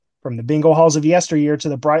From the bingo halls of yesteryear to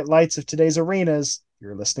the bright lights of today's arenas,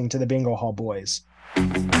 you're listening to the Bingo Hall Boys.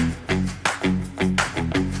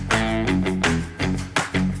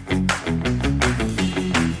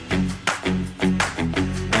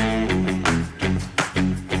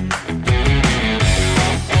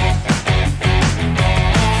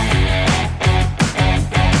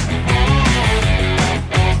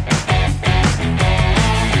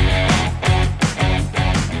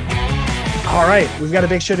 All right, we've got a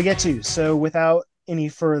big show to get to. So without any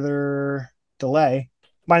further delay,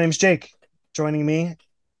 my name's Jake. Joining me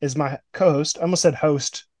is my co-host. I almost said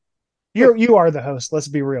host. You are the host. Let's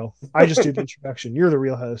be real. I just do the introduction. You're the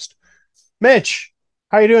real host. Mitch,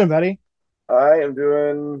 how you doing, buddy? I'm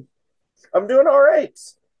doing all right.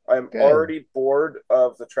 I'm Good. already bored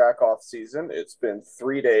of the track off season. It's been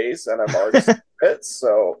 3 days and I'm already sick of it,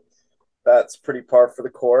 so that's pretty par for the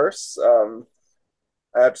course.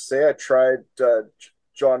 I have to say I tried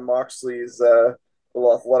John Moxley's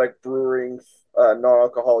little athletic brewing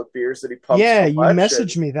non-alcoholic beers that he pumps Yeah, so you much, and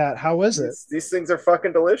messaged me that. How was it? these things are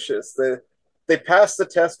fucking delicious. They pass the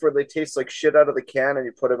test where they taste like shit out of the can, and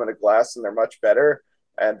you put them in a glass, and they're much better.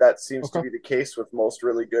 And that seems to Okay. be the case with most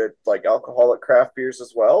really good like alcoholic craft beers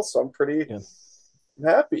as well. So I'm pretty Yeah.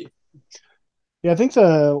 happy. Yeah, I think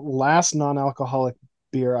the last non-alcoholic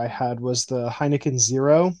beer I had was the Heineken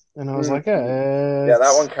Zero, and I was like, Mm-hmm. Yeah,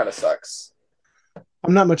 that one it's kind of sucks.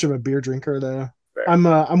 I'm not much of a beer drinker though. Fair.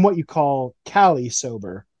 I'm what you call Cali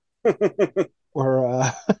sober, or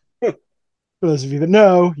for those of you that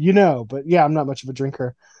know, you know. But yeah, I'm not much of a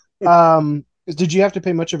drinker. Did you have to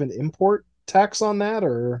pay much of an import tax on that,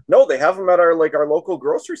 or No, they have them at our local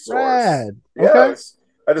grocery stores. rad? Yeah, Okay, I just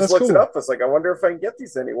that's looked it cool. up. I was like, I wonder if I can get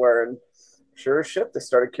these anywhere. And sure as shit, they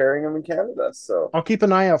started carrying them in Canada. So I'll keep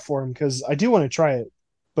an eye out for them because I do want to try it.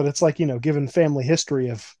 But it's like, given family history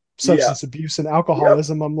of yeah, substance abuse and yep,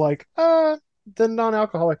 alcoholism, I'm like, the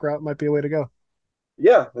non-alcoholic route might be a way to go.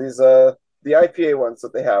 yeah. These the IPA ones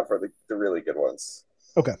that they have are the really good ones.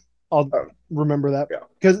 Okay, I'll Um, remember that yeah.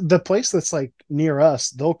 because the place that's like near us,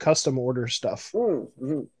 they'll custom order stuff,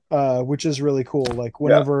 Mm-hmm. which is really cool. Like Yeah.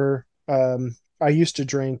 whenever I used to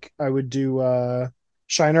drink, I would do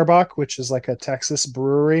Shinerbach, which is like a Texas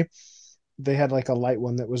brewery. They had like a light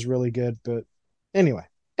one that was really good, but anyway.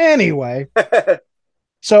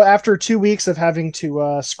 So after 2 weeks of having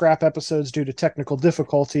to scrap episodes due to technical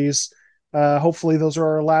difficulties, hopefully those are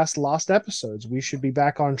our last lost episodes. We should be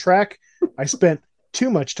back on track. I spent too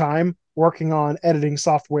much time working on editing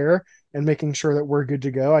software and making sure that we're good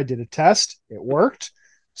to go. I did a test, it worked.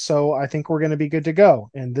 So I think we're going to be good to go.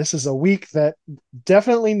 And this is a week that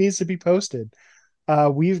definitely needs to be posted.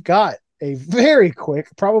 We've got a very quick,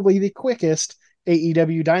 probably the quickest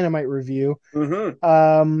AEW Dynamite review. Mm-hmm.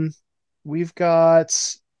 Um, we've got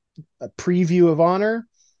a preview of Honor,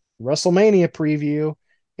 WrestleMania preview,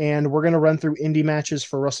 and we're going to run through indie matches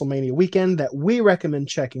for WrestleMania weekend that we recommend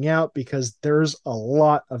checking out because there's a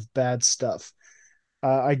lot of bad stuff.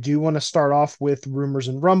 I do want to start off with rumors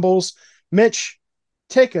and rumbles. Mitch,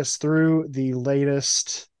 take us through the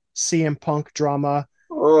latest CM Punk drama,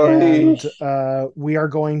 Oy. and we are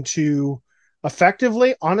going to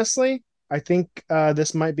effectively, honestly, I think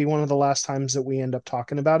this might be one of the last times that we end up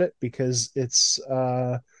talking about it because it's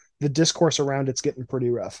the discourse around it's getting pretty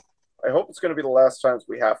rough, I hope it's going to be the last times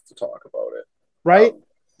we have to talk about it. right? Um,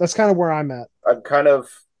 That's kind of where I'm at, I'm kind of,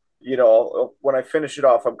 when I finish it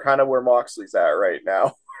off, I'm kind of where Moxley's at right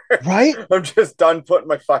now. right? I'm just done putting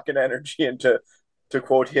my fucking energy into, to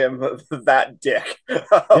quote him, that dick.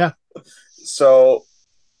 Yeah. So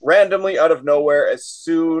randomly out of nowhere, as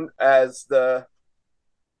soon as the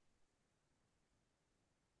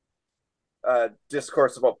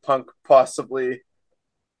discourse about Punk possibly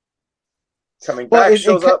coming Well, back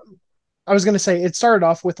shows up. I was going to say it started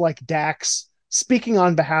off with like Dax speaking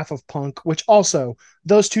on behalf of Punk, which also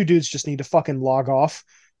those two dudes just need to fucking log off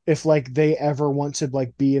if like they ever want to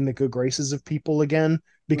like be in the good graces of people again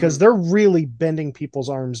because Mhm. they're really bending people's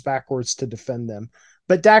arms backwards to defend them.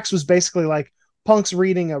 But Dax was basically like Punk's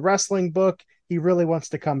reading a wrestling book, he really wants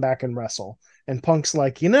to come back and wrestle. And Punk's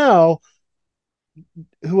like, who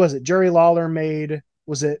was it? Jerry Lawler made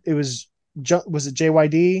was it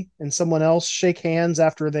JYD and someone else shake hands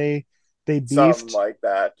after they Something beefed. like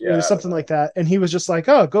that. It was Yeah, I don't something know. like that, and he was just like,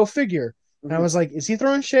 "Oh, go figure." And I Mhm. was like, "Is he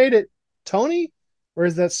throwing shade at Tony, or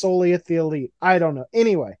is that solely at the elite?" I don't know.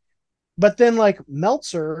 Anyway, but then like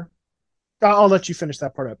Meltzer, I'll let you finish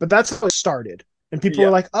that part up. But that's how it started, and people were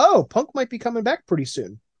Yeah. like, "Oh, Punk might be coming back pretty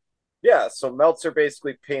soon." Yeah, so Meltzer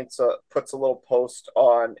basically puts a little post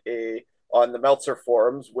on the Meltzer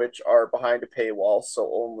forums, which are behind a paywall, so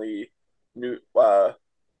only new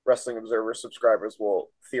Wrestling Observer subscribers will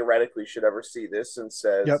theoretically should ever see this, and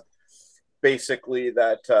Yep. says basically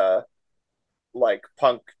that like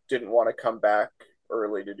Punk didn't want to come back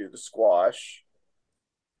early to do the squash,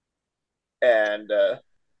 and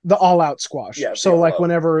The all out squash. yeah, the So all like out,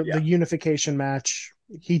 whenever yeah, the unification match,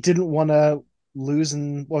 he didn't want to lose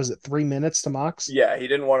in what was it, 3 minutes to Mox? yeah, he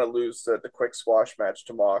didn't want to lose the quick squash match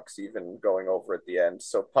to Mox, even going over at the end.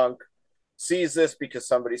 So Punk sees this because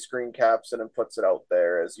somebody screen caps it and puts it out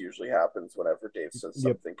there, as usually happens whenever Dave says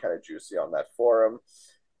Yep. something kind of juicy on that forum.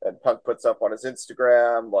 And Punk puts up on his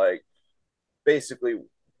Instagram, like, basically,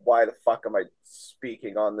 why the fuck am I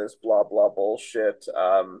speaking on this blah blah bullshit?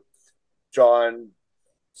 John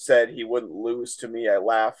said he wouldn't lose to me. I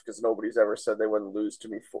laughed because nobody's ever said they wouldn't lose to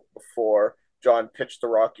me before. John pitched the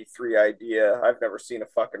Rocky 3 idea. I've never seen a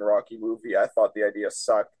fucking Rocky movie. I thought the idea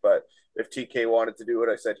sucked, but if TK wanted to do it,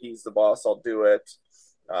 I said, he's the boss, I'll do it.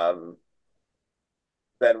 Um,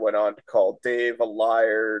 then went on to call Dave a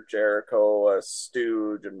liar, Jericho a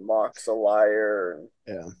stooge, and Mox a liar. And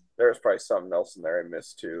Yeah. there's probably something else in there I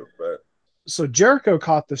missed too, but So Jericho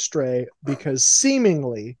caught the stray because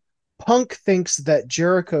seemingly Punk thinks that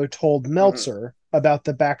Jericho told mm-hmm. Meltzer about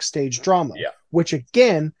the backstage drama, Yeah. which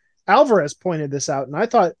again, Alvarez pointed this out. And I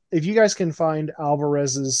thought if you guys can find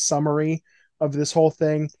Alvarez's summary of this whole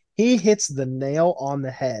thing, he hits the nail on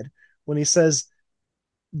the head when he says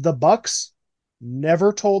the Bucks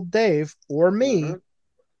never told Dave or Mm-hmm. me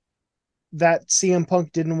that CM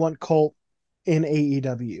Punk didn't want Colt in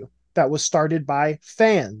AEW. That was started by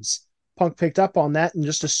fans. Punk picked up on that and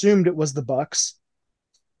just assumed it was the Bucks.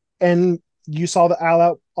 And you saw the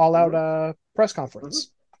all out Mm-hmm. press Mm-hmm.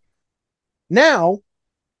 conference. Now,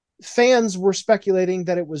 fans were speculating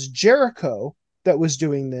that it was Jericho that was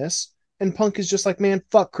doing this, and Punk is just like, man,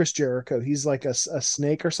 fuck Chris Jericho. He's like a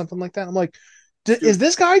snake or something like that. I'm like, is Dude.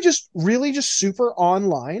 this guy just really just super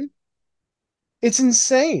online? It's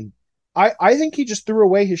insane. I think he just threw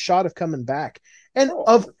away his shot of coming back. And Oh,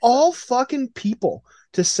 of 100%. all fucking people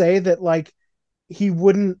to say that like he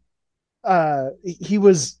wouldn't he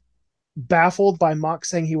was baffled by Mox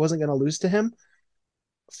saying he wasn't going to lose to him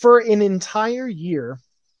for an entire year.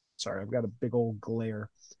 Sorry, I've got a big old glare.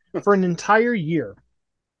 For an entire year,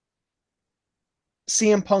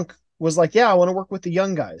 CM Punk was like, "Yeah, I want to work with the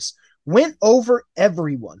young guys." Went over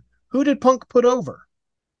everyone. Who did Punk put over?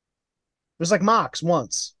 It was like Mox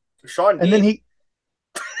once, Sean and then Dean. he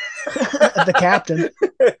the captain.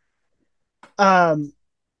 Um,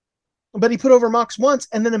 but he put over Mox once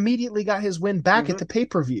and then immediately got his win back at Mm-hmm. the pay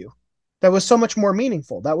per view. That was so much more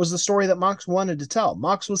meaningful. That was the story that Mox wanted to tell.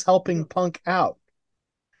 Mox was helping Punk out.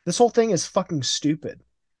 This whole thing is fucking stupid.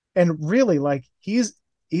 And really, like, he's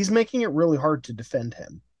making it really hard to defend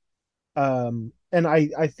him. And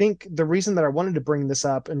I think the reason that I wanted to bring this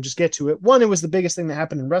up and just get to it, one, it was the biggest thing that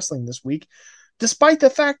happened in wrestling this week, despite the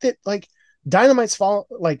fact that like Dynamite's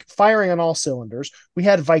like firing on all cylinders. We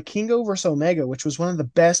had Vikingo versus Omega, which was one of the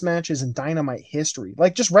best matches in Dynamite history,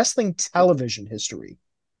 like just wrestling television history.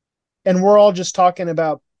 And we're all just talking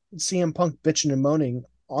about CM Punk bitching and moaning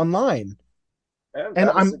online. And And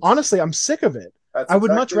I'm honestly, I'm sick of it. that's I would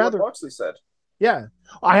much exactly what rather, Moxley said. yeah.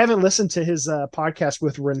 I haven't listened to his podcast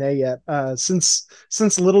with Renee yet. Since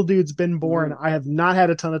Little Dude's been born, Mm-hmm. I have not had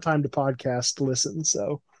a ton of time to podcast listen.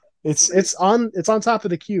 So it's Sweet. it's on top of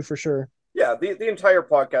the queue for sure. Yeah, the entire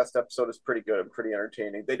podcast episode is pretty good and pretty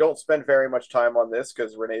entertaining. They don't spend very much time on this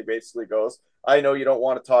because Renee basically goes, I know you don't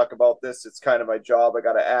want to talk about this. It's kind of my job. I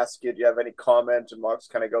got to ask you, do you have any comment? And Mox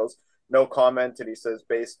kind of goes, no comment. And he says,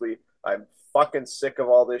 basically, I'm fucking sick of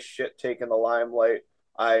all this shit taking the limelight.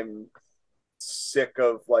 I'm sick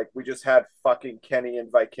of, like, we just had fucking Kenny and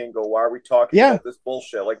Vikingo. Why are we talking Yeah, about this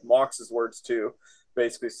bullshit? Like, Mox's words, too,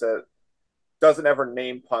 basically said, doesn't ever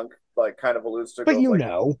name Punk, like, kind of alludes to, but goes, you like,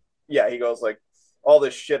 know, yeah, he goes like all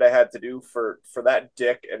this shit I had to do for that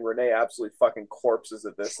dick, and Renee absolutely fucking corpses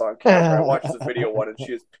at this on camera. I watched the video one and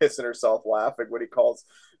she was pissing herself laughing when he calls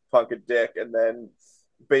Punk a dick, and then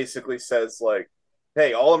basically says like,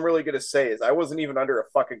 "Hey, all I'm really gonna say is I wasn't even under a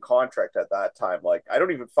fucking contract at that time. Like, I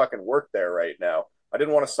don't even fucking work there right now. I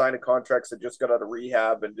didn't want to sign a contract. So I just got out of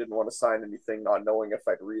rehab and didn't want to sign anything, not knowing if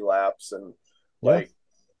I'd relapse and yeah. like."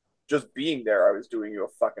 Just being there, I was doing you a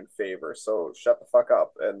fucking favor. So shut the fuck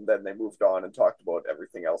up. And then they moved on and talked about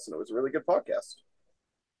everything else, and it was a really good podcast.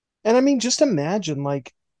 And I mean, just imagine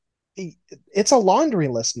like it's a laundry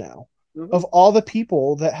list now Mm-hmm. of all the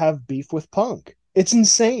people that have beef with Punk. It's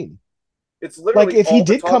insane. It's Like literally if he all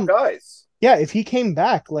the did top come, guys. yeah, if he came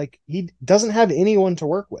back, like he doesn't have anyone to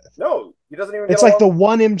work with. No, he doesn't even get It's like the along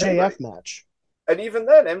one with anybody. MJF match. And even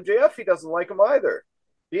then, MJF, he doesn't like him either.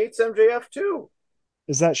 He hates MJF too.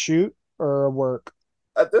 Is that shoot or work?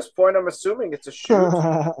 At this point, I'm assuming it's a shoot.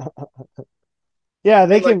 Yeah, I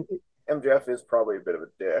they mean, like can. MJF is probably a bit of a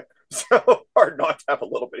dick, so hard not to have a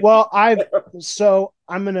little bit of heat. Well, I've so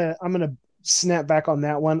I'm gonna snap back on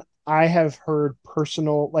that one. I have heard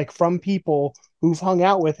personal like from people who've hung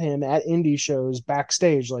out with him at indie shows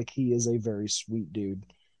backstage, like he is a very sweet dude.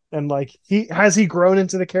 And like he grown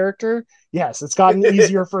into the character? Yes, it's gotten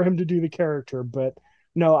easier for him to do the character, but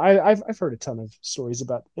no, I've heard a ton of stories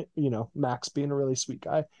about Max being a really sweet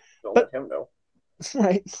guy. Don't But let him know.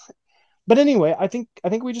 right. But anyway, I think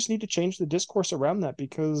we just need to change the discourse around that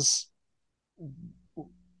because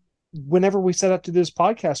whenever we set up to this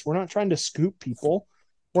podcast, we're not trying to scoop people.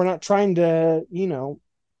 We're not trying to,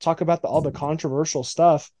 talk about all the controversial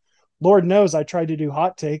stuff. Lord knows I tried to do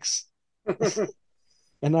hot takes,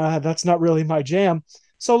 and that's not really my jam.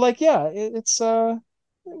 So, like, yeah, it's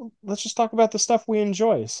let's just talk about the stuff we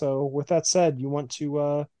enjoy. So, with that said, you want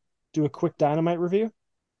to do a quick Dynamite review?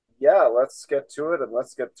 Yeah, let's get to it and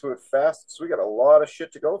let's get to it fast because we got a lot of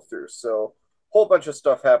shit to go through. So, whole bunch of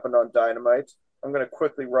stuff happened on Dynamite. I'm gonna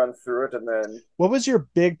quickly run through it and then What was your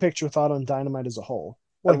big picture thought on Dynamite as a whole?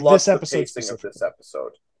 I Like this loved the episode pacing of this specifically.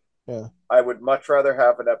 episode. Yeah. I would much rather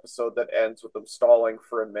have an episode that ends with them stalling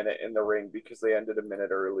for a minute in the ring because they ended a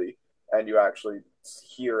minute early and you actually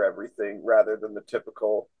hear everything rather than the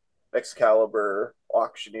typical Excalibur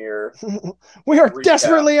auctioneer We are recap.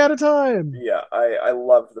 desperately out of time. Yeah, I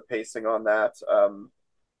loved the pacing on that.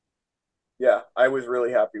 Yeah, I was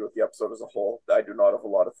really happy with the episode as a whole. I do not have a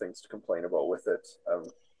lot of things to complain about with it.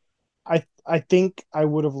 I think I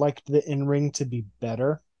would have liked the in ring to be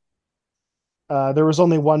better. There was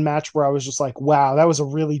only one match where I was just like, wow, that was a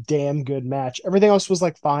really damn good match. Everything else was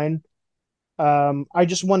like fine. I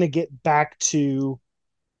just want to get back to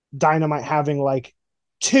Dynamite having like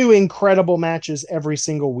two incredible matches every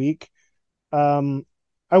single week. Um,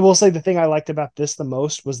 I will say the thing I liked about this the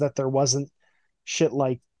most was that there wasn't shit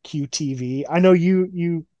like QTV. I know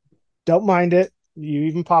you don't mind it. You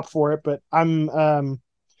even pop for it, but I'm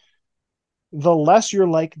the less you're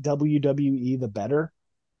like WWE, the better.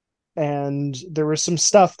 And there was some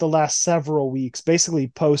stuff the last several weeks, basically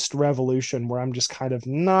post Revolution, where I'm just kind of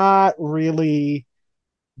not really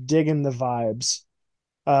digging the vibes.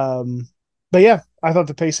 Um, but yeah, I thought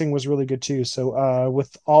the pacing was really good too. So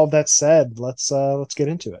with all that said, let's get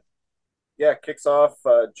into it. Yeah, kicks off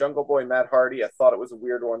Jungle Boy Matt Hardy. I thought it was a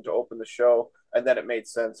weird one to open the show, and then it made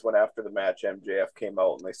sense when after the match MJF came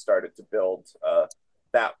out and they started to build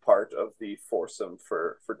that part of the foursome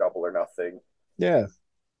for Double or Nothing. Yeah,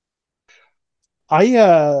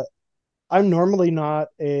 I'm normally not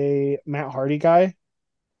a Matt Hardy guy.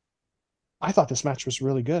 I thought this match was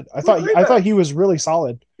really good. It was a great I thought he match. was really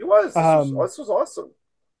solid. He was. Um, This was awesome.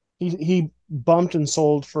 he bumped and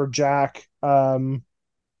sold for Jack.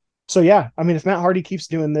 So yeah, I mean, if Matt Hardy keeps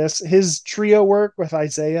doing this, his trio work with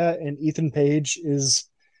Isaiah and Ethan Page is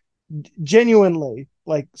genuinely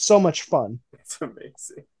like so much fun. It's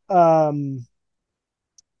amazing. Um,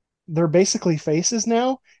 they're basically faces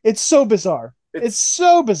now. It's so bizarre. It's It's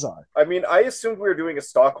so bizarre. I mean, I assumed we were doing a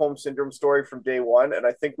Stockholm syndrome story from day one, and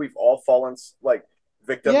I think we've all fallen like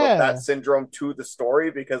victim of that Yeah, syndrome to the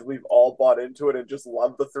story because we've all bought into it and just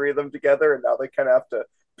love the three of them together, and now they kind of have to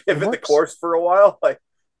it pivot the works. course for a while. Like,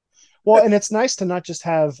 Well, and it's nice to not just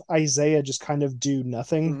have Isaiah just kind of do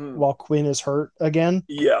nothing mm-hmm. while Quinn is hurt again.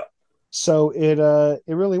 Yeah, So it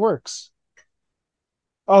really works.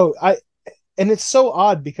 Oh, I and it's so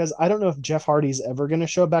odd because I don't know if Jeff Hardy's ever going to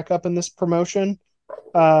show back up in this promotion.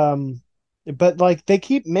 probably not. Um, but like they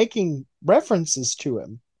keep making references to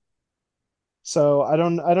him. So I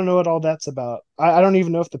don't know what all that's about. I don't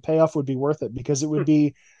even know if the payoff would be worth it because it would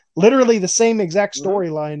be literally the same exact Mm-hmm.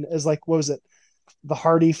 storyline as like what was it? The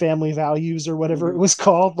Hardy family values or whatever it Mm-hmm. was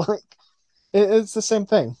called. Like it's the same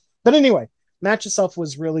thing. But anyway, match itself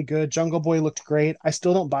was really good. Jungle Boy looked great. I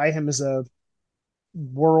still don't buy him as a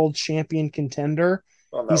world champion contender.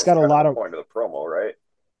 Well, that He's was got a kind of lot the of point of the promo, right?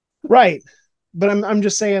 right. But I'm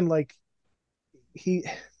just saying like he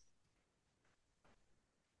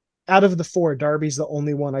out of the four, Darby's the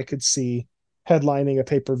only one I could see headlining a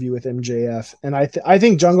pay-per-view with MJF. And I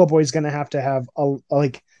think Jungle Boy's going to have a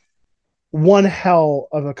like one hell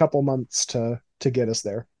of a couple months to get us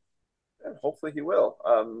there. And hopefully he will.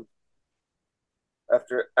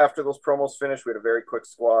 After those promos finished, we had a very quick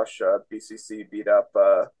squash. BCC beat up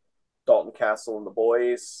Dalton Castle and the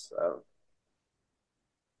boys.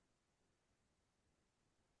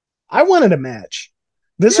 I wanted a match.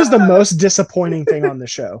 This was the Yeah, most disappointing thing on the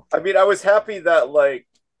show. I mean, I was happy that like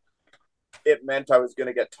it meant I was going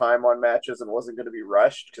to get time on matches and wasn't going to be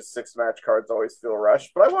rushed because 6 match cards always feel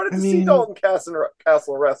rushed. But I wanted I to see mean, Dalton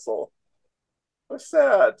Castle wrestle. What's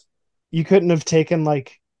sad? You couldn't have taken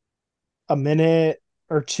like a minute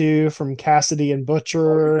or two from Cassidy and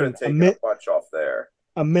Oh, you Butcher, could and have taken a bunch off there.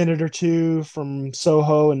 a minute or two from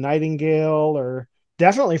Soho and Nightingale, or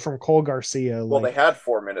definitely from Cole Garcia. Well, they Like, had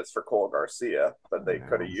 4 minutes for Cole Garcia that I they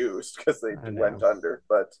could have know, used because they I went know. under.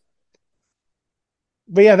 But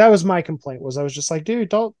But yeah, that was my complaint. Was I was just like, dude,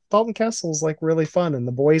 Dalton Castle's like really fun, and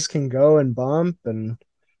the boys can go and bump, and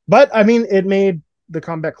but I mean, it made the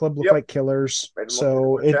Combat Club look yep, like killers, made them look like a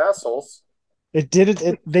so bunch of assholes. it did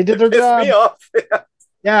it. They did It their pissed me job. off.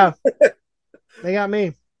 Yeah, they got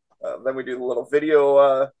me. Then we do the little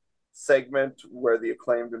video segment where the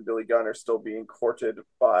Acclaimed and Billy Gunn are still being courted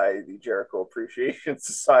by the Jericho Appreciation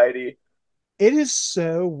Society. It is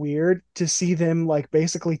so weird to see them like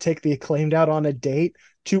basically take the Acclaimed out on a date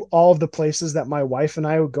to all of the places that my wife and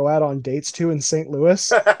I would go out on dates to in St.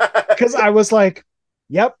 Louis. Because I was like,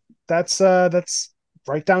 yep, that's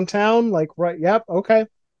right downtown. Like, right, yep, okay,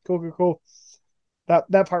 cool, cool, cool.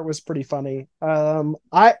 That part was pretty funny.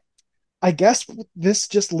 I guess this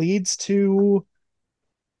just leads to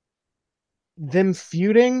them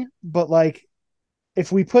feuding, but like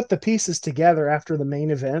if we put the pieces together after the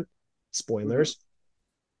main event, Mhm. spoilers,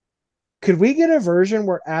 could we get a version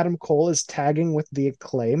where Adam Cole is tagging with the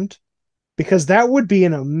Acclaimed? Because that would be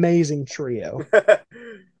an amazing trio.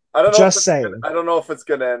 I don't know if Just it's gonna. saying. I don't know if it's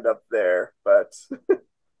gonna end up there, but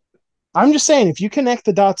I'm just saying, if you connect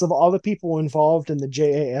the dots of all the people involved in the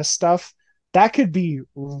JAS stuff, that could be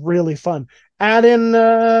really fun. Add in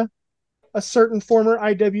a certain former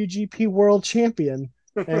IWGP World Champion,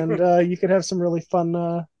 and you could have some really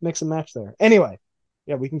fun mix and match there. Anyway,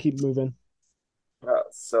 yeah, we can keep moving.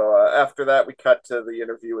 after that, we cut to the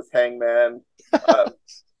interview with Hangman. Um,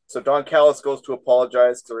 so Don Callis goes to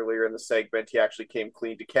apologize because earlier in the segment he actually came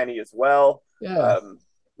clean to Kenny as well. Yeah, Um,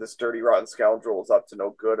 this dirty rotten scoundrel is up to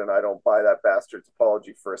no good, and I don't buy that bastard's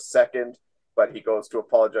apology for a second. But he goes to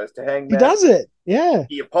apologize to he Hangman. does it. Yeah,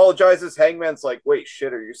 He apologizes. Hangman's like, "Wait,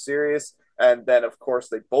 shit, are you serious?" And then, of course,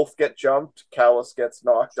 they both get jumped. Callis gets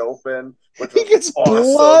knocked open, which he was gets awesome.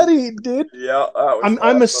 bloody, dude. Yeah, that was I'm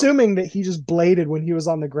awesome. assuming that he just bladed when he was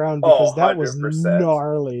on the ground Oh, because that was 100%.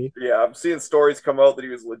 gnarly. Yeah, I'm seeing stories come out that he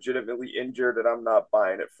was legitimately injured, and I'm not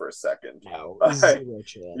buying it for a second. No, I, zero your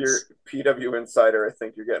chance. PW Insider, I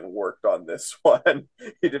think you're getting worked on this one.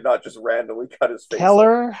 He did not just randomly cut his face open.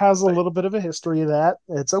 Keller has a little bit of a history of that.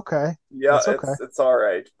 It's okay. Yeah, It's okay. it's all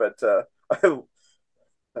right, but I,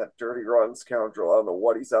 that dirty rotten scoundrel, I don't know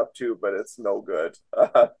what he's up to, but it's no good.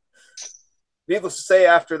 Needless to say,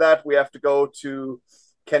 after that, we have to go to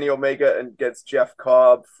Kenny Omega and gets Jeff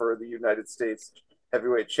Cobb for the United States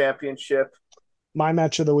Heavyweight Championship. My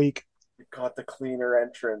match of the week. We got the cleaner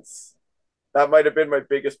entrance. That might have been my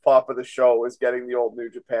biggest pop of the show was getting the old New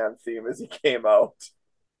Japan theme as he came out.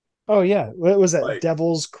 Oh yeah, what was that? Like,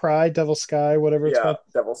 Devil's Cry, Devil Sky, whatever it's yeah, called.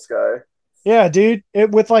 Devil Sky. Yeah, dude.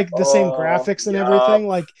 It with like the same Oh, graphics and yup. everything.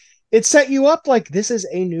 Like it set you up like this is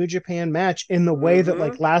a New Japan match in the way that Mm-hmm.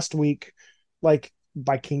 like last week, like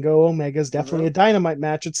by Kingo Omega is definitely Mm-hmm. a Dynamite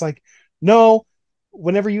match. It's like no.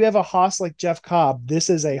 Whenever you have a hoss like Jeff Cobb, this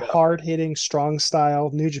is a Yeah. hard hitting, strong style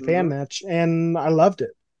New Japan Mm-hmm. It match, and I loved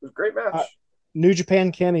it. was a great Uh, match. New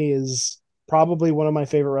Japan Kenny is probably one of my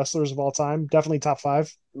favorite wrestlers of all time. Definitely top five.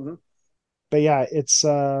 Mm-hmm. But yeah,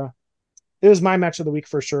 it was my match of the week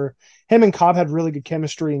for sure. Him and Cobb had really good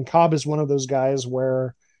chemistry, and Cobb is one of those guys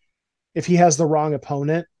where if he has the wrong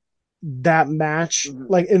opponent, that match, Mm-hmm.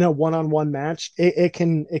 like in a one-on-one match, it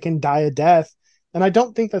can die a death. And I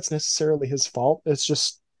don't think that's necessarily his fault. It's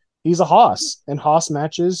just he's a hoss, and hoss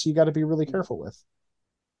matches you got to be really Mm-hmm. careful with.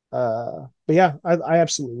 But yeah, I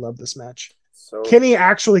absolutely love this match. So, Kenny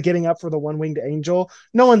actually getting up for the one winged angel.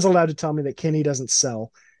 No one's allowed to tell me that Kenny doesn't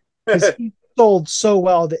sell because he sold so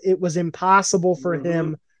well that it was impossible for mm-hmm.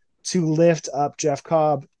 him to lift up Jeff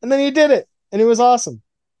Cobb. And then he did it, and it was awesome.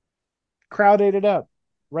 Crowd ate it up.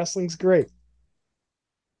 Wrestling's great.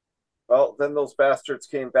 Well, then those bastards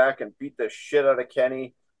came back and beat the shit out of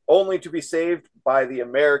Kenny, only to be saved by the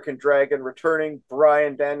American Dragon returning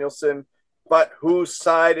Brian Danielson. But whose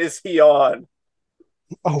side is he on?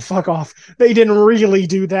 Oh, fuck off. They didn't really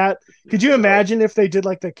do that. Could you No. imagine if they did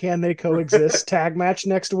like the Can They Coexist tag match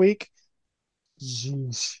next week?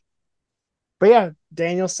 Jeez. But yeah,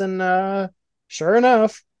 Danielson, sure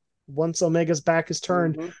enough, once Omega's back is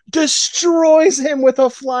turned, Mm-hmm. destroys him with a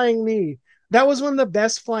flying knee. That was one of the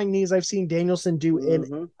best flying knees I've seen Danielson do in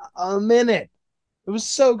Mm-hmm. a minute. It was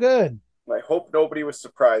so good. I hope nobody was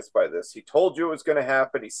surprised by this. He told you it was going to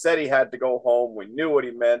happen. He said he had to go home. We knew what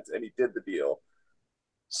he meant, and he did the deal.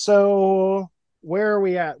 So, where are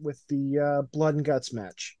we at with the blood and guts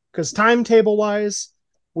match? Because timetable wise,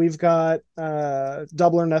 we've got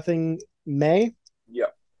Double or Nothing May.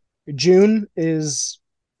 Yep. June is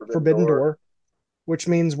Forbidden Forbidden Door. Door, which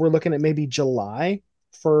means we're looking at maybe July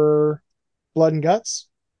for Blood and Guts.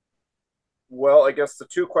 Well, I guess the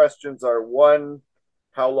two questions are one,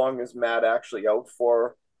 how long is Matt actually out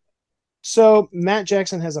for? So Matt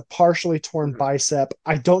Jackson has a partially torn Mm-hmm. bicep.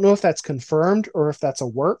 I don't know if that's confirmed or if that's a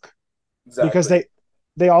work because Exactly.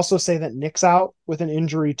 they also say that Nick's out with an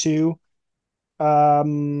injury too.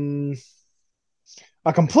 Um,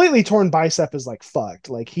 a completely torn bicep is like fucked.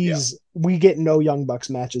 Like Yeah. we get no Young Bucks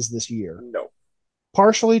matches this year. No.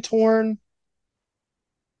 Partially torn.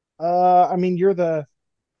 I mean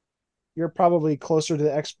you're probably closer to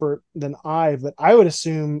the expert than I, but I would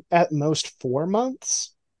assume at most 4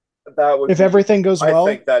 months That would if be, everything goes I well.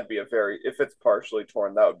 think that'd be a very, if it's partially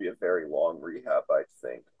torn, that would be a very long rehab, I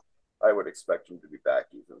think. I would expect him to be back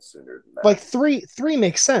even sooner than Like that. three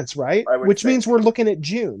makes sense, right? I would Which means think. we're looking at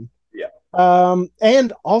June. Yeah.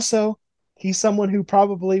 And also he's someone who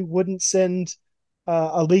probably wouldn't send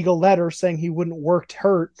a legal letter saying he wouldn't work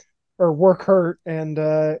hurt. And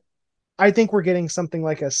I think we're getting something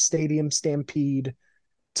like a stadium stampede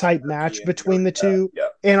type Anarchy match in the between the arena. two, Yeah.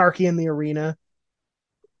 Anarchy in the Arena.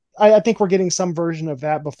 I think we're getting some version of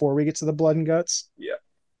that before we get to the Blood and Guts. Yeah.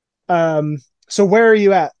 Um, so where are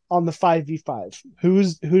you at on the 5v5? Who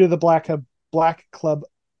do the Black Club?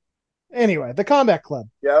 Anyway, the Combat Club.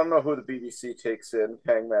 Yeah, I don't know who the BBC takes in.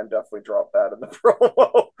 Hangman definitely dropped that in the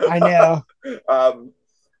promo. I know. um,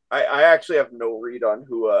 I actually have no read on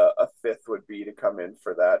who a fifth would be to come in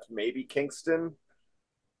for that. Maybe Kingston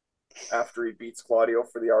after he beats Claudio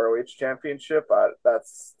for the ROH championship.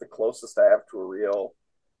 That's the closest I have to a real.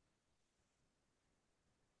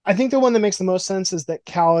 I think the one that makes the most sense is that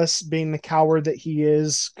Callis, being the coward that he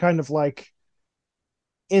is, kind of like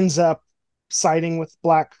ends up siding with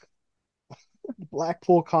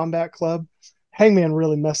Blackpool Combat Club. Hangman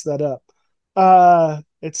really messed that up.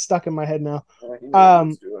 It's stuck in my head now. He knew what he was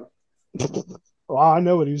Um, doing. well, I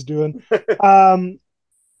know what he's doing. Um,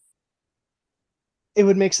 it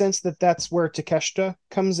would make sense that that's where Takeshita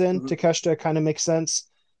comes in. Mm-hmm. Takeshita kind of makes sense.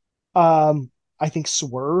 Um, I think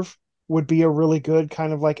Swerve would be a really good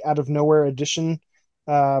kind of like out of nowhere addition.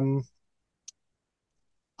 Um,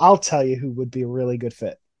 I'll tell you who would be a really good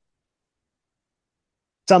fit.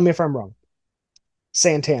 Tell me if I'm wrong.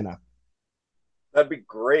 Santana. That'd be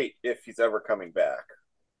great if he's ever coming back.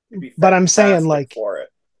 He'd be But I'm saying fantastic like for it.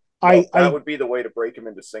 No, that I would be the way to break him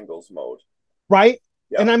into singles mode. right?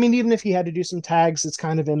 Yeah. And I mean even if he had to do some tags, it's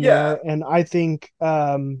kind of in Yeah. there. And I think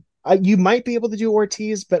you might be able to do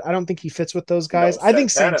Ortiz, but I don't think he fits with those No, guys. I think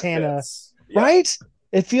Santana Santana, fits. Yeah. right?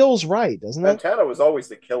 It feels right, doesn't it? Santana was always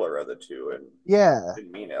the killer of the two and Yeah.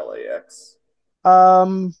 didn't mean LAX.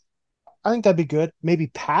 Um, I think that'd be good. Maybe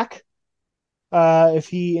Pack. If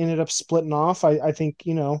he ended up splitting off, I think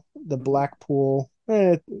the Mm-hmm. Blackpool.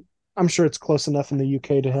 I'm sure it's close enough in the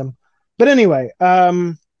UK to him. But anyway,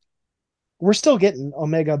 we're still getting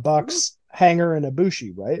Omega Mm-hmm. Bucks, Hanger, and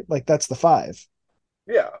Ibushi, right? Like that's the five.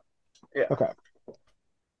 Yeah. Yeah. Okay.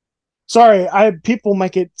 Sorry, I people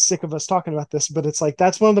might get sick of us talking about this, but it's like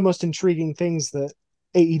that's one of the most intriguing things that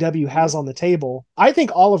AEW Mm-hmm. has on the table. I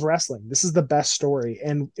think all of wrestling. This is the best story,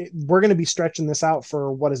 and we're going to be stretching this out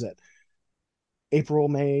for what is it? April,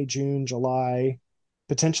 May, June, July,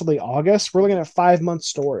 potentially August. We're looking Mm-hmm. at 5 month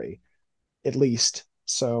story at least.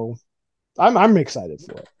 So I'm excited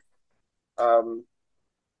for it. Um,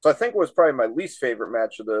 so I think it was probably my least favorite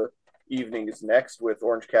match of the evening is next with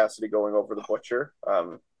Orange Cassidy going over the Butcher.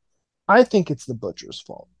 I think it's the Butcher's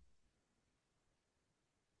fault.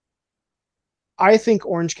 I think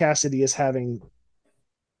Orange Cassidy is having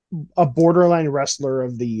a borderline wrestler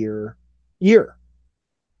of the year.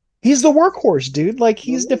 He's the workhorse, dude. Like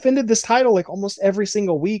he's mm-hmm. defended this title like almost every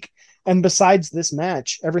single week. And besides this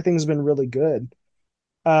match, everything's been really good.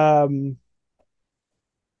 Um,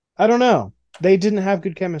 I don't know. They didn't have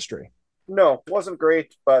good chemistry. No, wasn't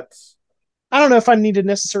great, but I don't know if I need to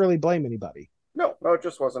necessarily blame anybody. no, it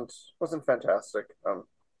just wasn't fantastic.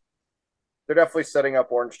 They're definitely setting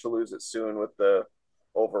up Orange to lose it soon with the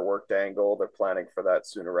overworked angle. They're planning for that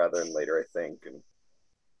sooner rather than later, I think. And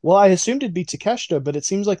Well, I assumed it'd be Takeshita, but it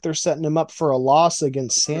seems like they're setting him up for a loss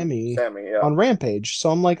against Sammy Sammy, yeah. on Rampage. So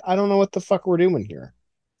I'm like, I don't know what the fuck we're doing here.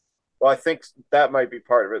 Well, I think that might be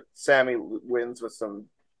part of it. Sammy wins with some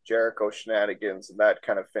Jericho shenanigans, and that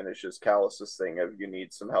kind of finishes Callis's thing of you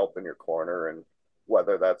need some help in your corner, and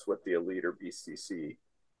whether that's with the Elite or BCC,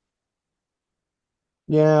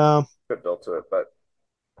 Yeah. good built to it. But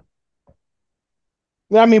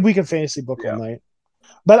I mean, we can fantasy book all yeah. night.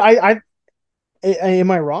 But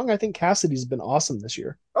am I wrong? I think Cassidy's been awesome this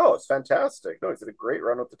year. Oh, No, it's fantastic. No, he's had a great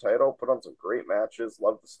run with the title, put on some great matches.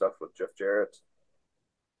 Love the stuff with Jeff Jarrett.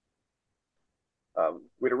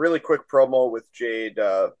 We had a really quick promo with Jade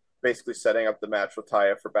basically setting up the match with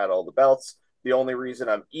Taya for Battle of the Belts. The only reason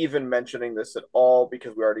I'm even mentioning this at all,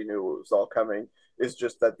 because we already knew it was all coming, is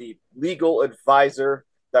just that the legal advisor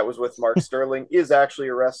that was with Mark Sterling is actually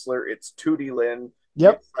a wrestler. It's Tootie Lynn.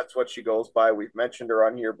 Yep. That's what she goes by. We've mentioned her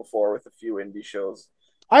on here before with a few indie shows.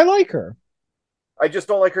 I like her. I just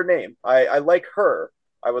don't like her name. I like her.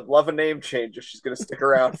 I would love a name change if she's going to stick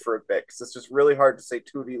around for a bit, because it's just really hard to say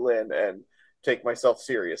Tootie Lynn and take myself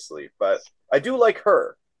seriously. But I do like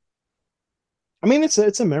her. I mean, it's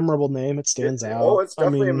a memorable name. It stands out. It's I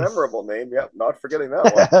definitely a mean, memorable name. Yep, not forgetting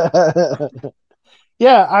that one.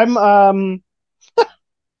 yeah, I'm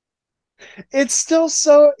it's still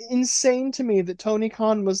so insane to me that Tony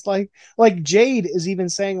Khan was like Jade is even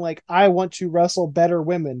saying like I want to wrestle better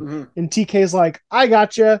women, Mm-hmm. and TK's like I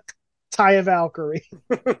gotcha, Taya Valkyrie.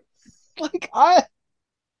 Like I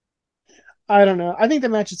don't know. I think the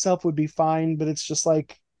match itself would be fine, but it's just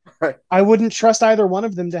like I wouldn't trust either one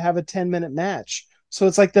of them to have a 10-minute match. So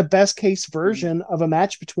it's like the best case version of a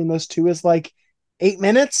match between those two is like 8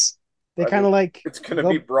 minutes. They I kind mean, of like it's going to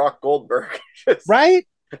be go Brock Goldberg. Just right,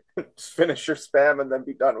 finish your spam and then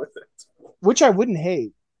be done with it. which I wouldn't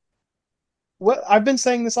hate. What I've been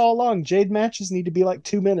saying this all along, Jade matches need to be like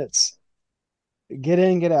 2 minutes. Get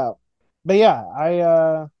in, get out. But yeah,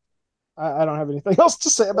 I don't have anything else to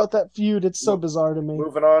say Yep. about that feud. It's so bizarre to me.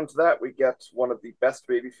 Moving on to that, we get one of the best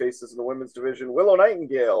baby faces in the women's division, Willow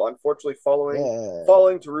Nightingale, unfortunately Yeah.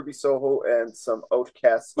 falling to Ruby Soho and some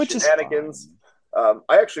Outcast Which is shenanigans. fine.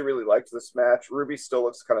 I actually really liked this match. Ruby still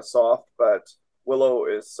looks kind of soft, but Willow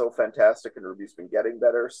is so fantastic, and Ruby's been getting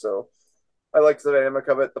better. So I liked the dynamic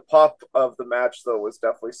of it. The pop of the match, though, was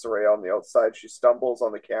definitely Saraya on the outside. She stumbles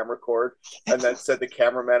on the camera cord and then said the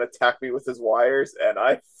cameraman attacked me with his wires, and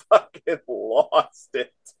I fucking lost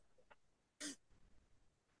it.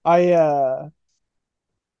 I uh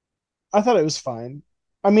I thought it was fine.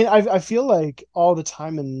 I mean, I feel like all the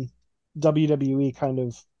time in WWE kind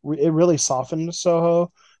of it really softened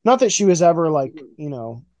Soho. Not that she was ever like,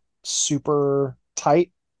 super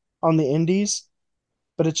tight on the indies,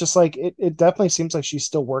 but it's just like it definitely seems like she's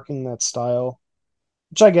still working that style,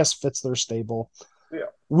 which I guess fits their stable. Yeah.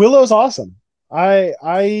 Willow's awesome. I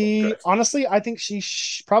Good. honestly I think she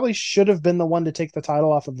probably should have been the one to take the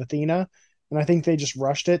title off of Athena, and I think they just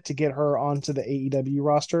rushed it to get her onto the AEW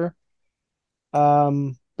roster.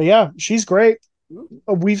 But yeah, she's great.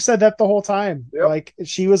 We've said that the whole time. Yep. Like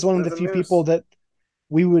she was one of the Isn't few people news. that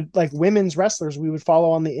we would like women's wrestlers we would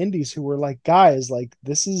follow on the indies who were like, guys, like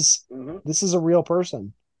Mm-hmm. this is a real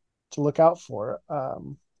person to look out for.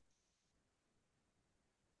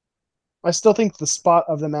 I still think the spot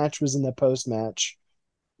of the match was in the post match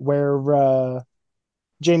where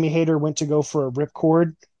Jamie Hayter went to go for a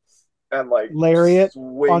ripcord And like lariat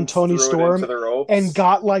on swings Tony through it into Storm the and ropes.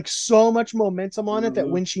 got like so much momentum on it that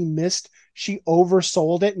Mm-hmm. when she missed, she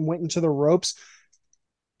oversold it and went into the ropes.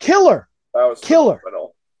 Killer, That was killer.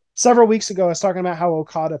 phenomenal. Several weeks ago, I was talking about how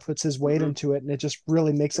Okada puts his weight Mm-hmm. into it, and it just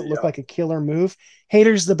really makes it look Yeah. like a killer move.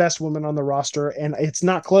 Hayter's the best woman on the roster, and it's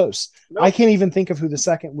not close. I Nope. can't even think of who the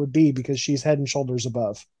second would be because she's head and shoulders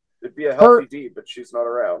above It'd be a healthy her. D, but she's not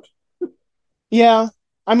around. Yeah,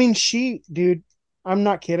 I mean, dude, I'm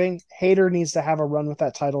not kidding. Hayter needs to have a run with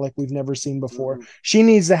that title like we've never seen before. Mm-hmm. She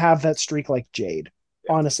needs to have that streak like Jade,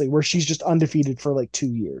 Yeah. honestly, where she's just undefeated for like 2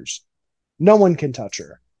 years. No one can touch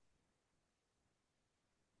her.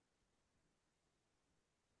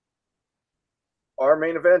 Our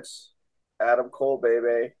main event, Adam Cole,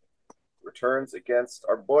 baby, returns against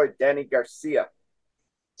our boy Danny Garcia.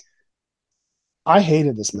 I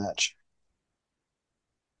hated this match.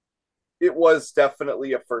 It was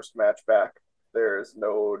definitely a first match back. There's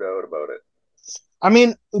no doubt about it. I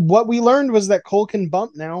mean, what we learned was that Cole can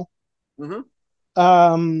bump now. Mm-hmm.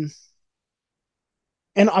 Um,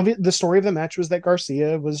 and the story of the match was that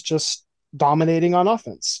Garcia was just dominating on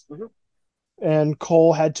offense. Mm-hmm. And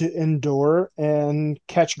Cole had to endure and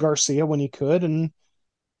catch Garcia when he could. And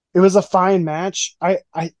it was a fine match. I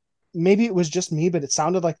maybe it was just me, but it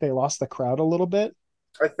sounded like they lost the crowd a little bit.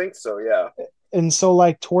 I think so, yeah. And so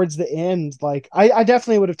like towards the end, like I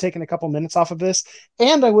definitely would have taken a couple minutes off of this,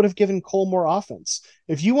 and I would have given Cole more offense.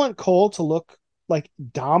 If you want Cole to look like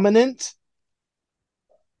dominant,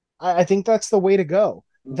 I think that's the way to go.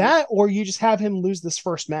 Mm-hmm. That or you just have him lose this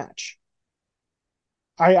first match.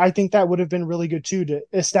 I think that would have been really good too to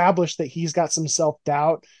establish that he's got some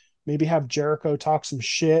self-doubt, maybe have Jericho talk some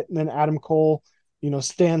shit, and then Adam Cole,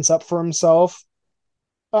 stands up for himself.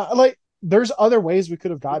 Like there's other ways we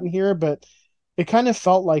could have gotten here, but it kind of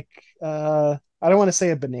felt like I don't want to say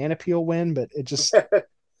a banana peel win, but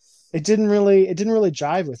it didn't really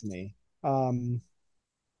jive with me. Um,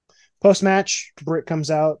 Post match, Britt comes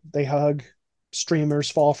out, they hug, streamers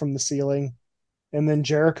fall from the ceiling, and then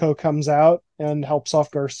Jericho comes out and helps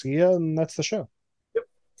off Garcia, and that's the show. Yep.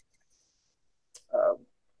 Um,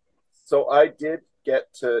 so I did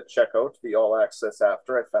get to check out the All Access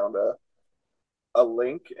after I found a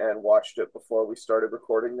link and watched it before we started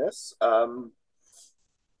recording this.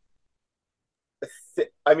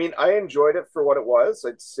 I mean, I enjoyed it for what it was.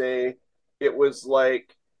 I'd say it was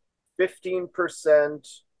like 15%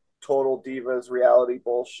 total divas reality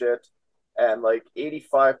bullshit and like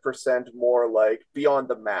 85% more like beyond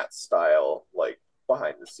the mat style, like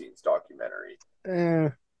behind the scenes documentary. Eh,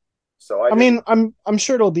 So I I didn't. mean, I'm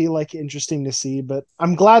sure it'll be like interesting to see, but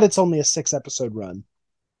I'm glad it's only a 6 episode run.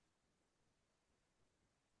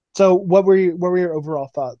 So, what were your overall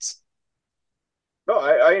thoughts? No,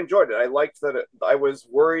 I enjoyed it. I liked that. I was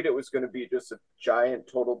worried it was going to be just a giant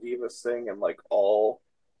total divas thing and like all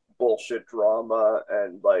bullshit drama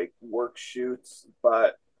and like work shoots,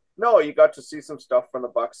 but no, you got to see some stuff from the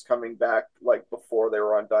Bucks coming back like before they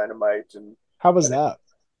were on Dynamite, How was and that?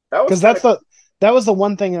 that was Because kind of that was the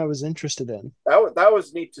one thing I was interested in. that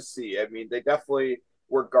was neat to see. I mean, they definitely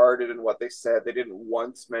were guarded in what they said. They didn't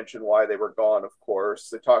once mention why they were gone. Of course,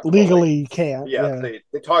 they talked about like Legally, you can't. yeah, Yeah.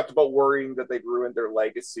 they talked about worrying that they'd ruined their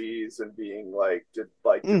legacies and being like did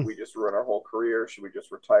Mm. we just ruin our whole career? Should we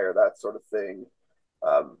just retire? That sort of thing.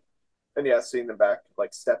 Um, and yeah, seeing them back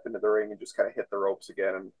like step into the ring and just kind of hit the ropes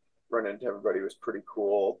again and run into everybody was pretty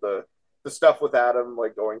cool. The stuff with Adam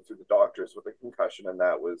like going through the doctors with a concussion and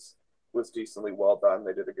that was decently well done.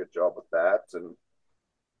 They did a good job with that. And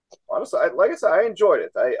honestly, like I said, I enjoyed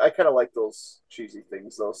it. I kind of like those cheesy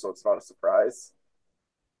things though, so it's not a surprise.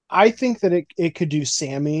 I think that it could do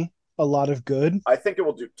Sammy a lot of good. I think it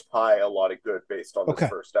will do Ty a lot of good based on this Okay.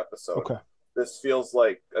 first episode. Okay. This feels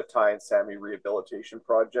like a Ty and Sammy rehabilitation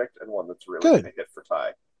project and one that's really going Good. to hit for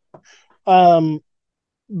Ty. Um,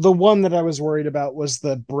 the one that I was worried about was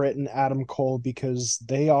the Britt and Adam Cole because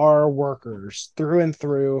they are workers through and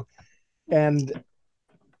through. And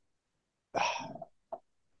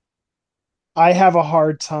I have a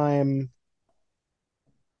hard time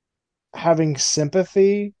having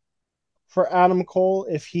sympathy for Adam Cole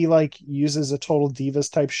if he like uses a total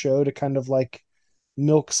divas type show to kind of like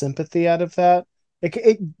milk sympathy out of that.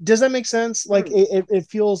 Does that make sense? Like Mm-hmm. it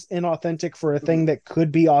feels inauthentic for a Mm-hmm. thing that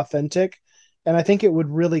could be authentic. And I think it would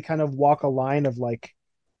really kind of walk a line of like,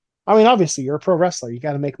 I mean, obviously you're a pro wrestler. You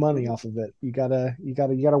got to make money Mm-hmm. off of it. You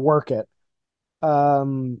gotta work it.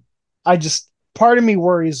 Um, I just part of me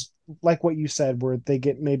worries, like what you said, where they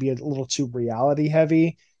get maybe a little too reality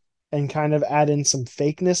heavy and kind of add in some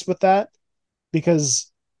fakeness with that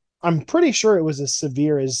because I'm pretty sure it was as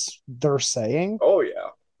severe as they're saying, Oh yeah,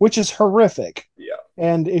 which is horrific. yeah.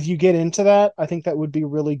 And if you get into that, I think that would be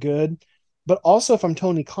really good. But also, if I'm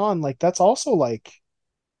Tony Khan, like that's also like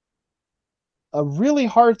a really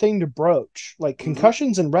hard thing to broach. Like Mm-hmm.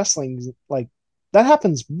 concussions in wrestling, like that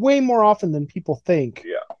happens way more often than people think.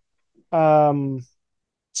 Yeah. Um,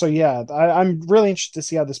 so yeah, I'm really interested to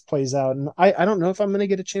see how this plays out, and I don't know if I'm going to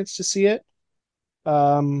get a chance to see it.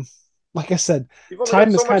 Um, like I said, You've only got time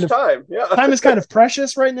is so kind much of time. Yeah. time is kind of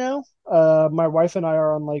precious right now. My wife and I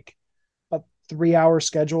are on like a 3 hour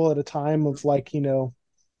schedule at a time of like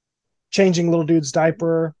changing little dude's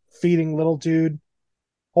diaper, feeding little dude,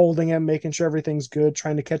 holding him, making sure everything's good,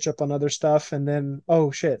 trying to catch up on other stuff, and then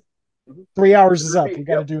oh shit, Mm-hmm. 3 hours Rinse and is up. repeat. We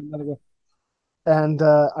got to Yep. do another one. And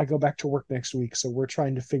I go back to work next week, so we're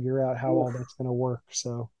trying to figure out how all Oof. that's going to work.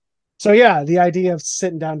 So yeah, the idea of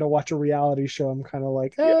sitting down to watch a reality show, I'm kind of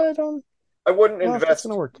like, Yeah. I don't I wouldn't know if that's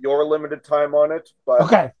going to invest work. your limited time on it, but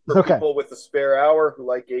Okay, for okay, people with a spare hour who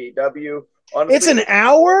like AEW, it's honestly, an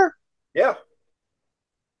hour. yeah.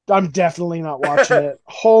 I'm definitely not watching it.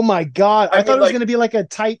 Oh my god, I I thought mean, it was like, going to be like a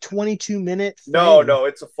tight 22-minute no, thing. no,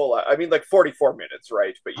 it's a full. I mean, like 44 minutes,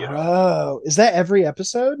 right? But Bro, is that every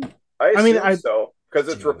episode? I I mean, assume I so because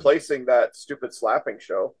it's dude, replacing that stupid slapping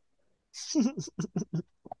show.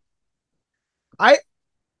 I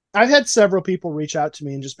I've had several people reach out to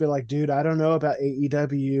me and just be like, dude, I don't know about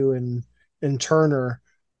AEW and Turner.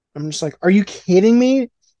 I'm just like, are you kidding me?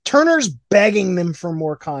 Turner's begging them for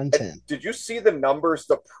more And content. did you see the numbers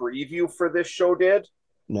the preview for this show did?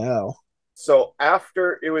 No. So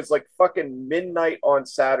after it was like fucking midnight on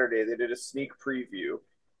Saturday, they did a sneak preview.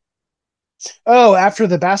 Oh, after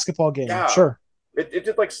the basketball game. Yeah, Sure. it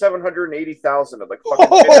did like 780,000 at like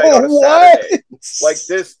fucking midnight Oh, on a what? Saturday. Like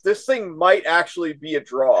this thing might actually be a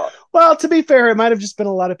draw. Well, to be fair, it might have just been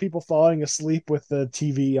a lot of people falling asleep with the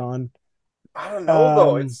TV on. I don't know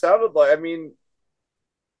though. It Um, sounded like, I mean,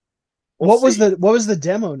 we'll what see. was the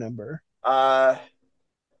demo number? Uh,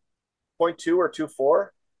 point two or 2.4.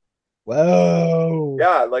 Whoa.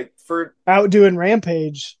 Yeah, like for Outdoing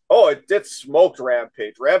Rampage. oh, it did smoked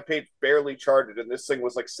Rampage. Rampage barely charted, and this thing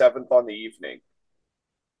was like seventh on the evening.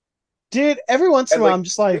 Dude, every once in And a while like I'm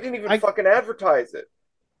just they like didn't even fucking advertise it.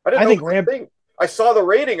 I didn't I know it think was a Ramp thing. I saw the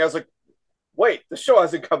rating. I was like, wait, the show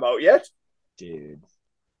hasn't come out yet. dude.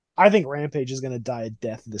 I think Rampage is gonna die a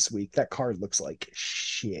death this week. That card looks like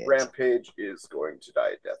shit. Rampage is going to die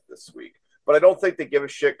a death this week. But I don't think they give a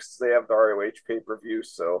shit because they have the ROH pay per view.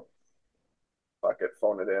 So fuck it,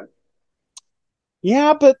 phone it in.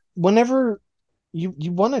 Yeah, but whenever you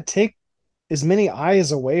want to take as many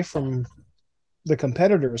eyes away from the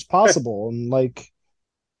competitor as possible, and like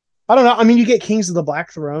I don't know. I mean, you get Kings of the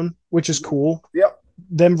Black Throne, which is Mm-hmm. cool. Yep,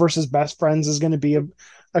 Them versus Best Friends is going to be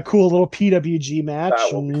a cool little PWG that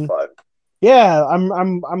match, will be and fun. yeah,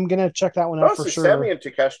 I'm gonna check that one out for Honestly, Sammy sure. and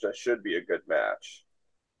Takeshita should be a good match.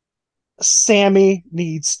 Sammy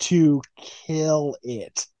needs to kill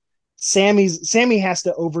it. Sammy has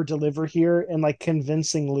to over deliver here and like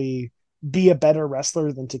convincingly be a better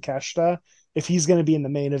wrestler than Takeshita if he's going to be in the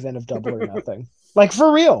main event of Double or Nothing. Like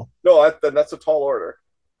for real, No, then that's a tall order.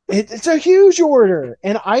 it's a huge order,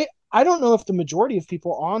 and I don't know if the majority of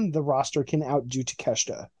people on the roster can outdo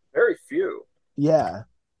Takeshita. Very few. Yeah, I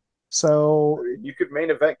so mean, you could main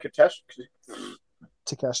event Katesh,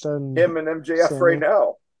 Takeshita and him and MJF right Sammy.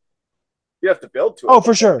 now. You have to build to it, Oh, but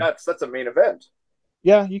for sure. that's a main event.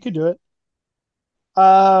 Yeah, you could do it.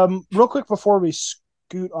 Real quick before we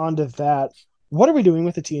scoot onto that, what are we doing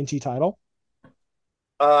with the TNT title?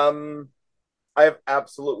 Um, I have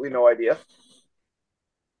absolutely no idea.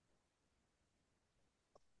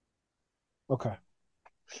 Okay. I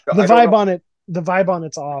don't know. The vibe on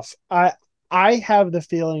it's off. I have the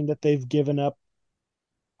feeling that they've given up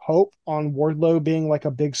hope on Wardlow being like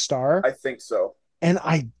a big star, I think so. and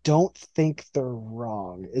I don't think they're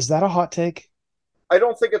wrong. Is that a hot take? I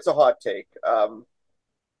don't think it's a hot take.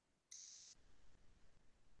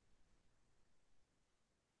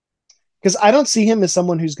 Because I don't see him as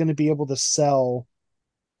someone who's going to be able to sell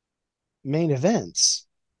main events,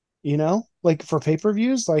 like for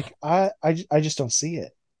pay-per-views. Like I just don't see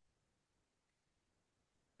it.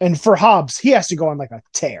 And for Hobbs, he has to go on like a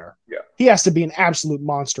tear. Yeah, He has to be an absolute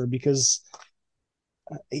monster because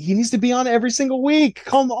he needs to be on every single week.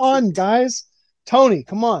 Come on, guys. Tony,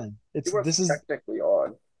 come on. he It's was this is technically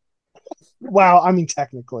on. wow. I mean,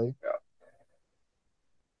 technically. Yeah,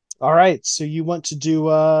 All right. So you want to do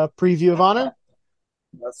a preview of Honor?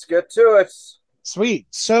 let's get to it. Sweet.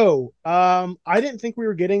 So, I didn't think we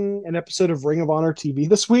were getting an episode of Ring of Honor TV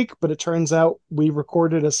this week, but it turns out we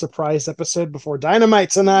recorded a surprise episode before Dynamite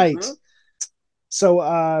tonight. Mm-hmm.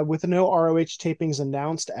 So, with no ROH tapings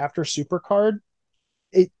announced after Supercard,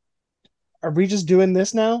 it are we just doing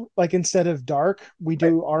this now? Like instead of Dark, we I,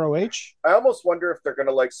 do ROH? I almost wonder if they're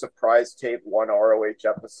gonna like surprise tape one ROH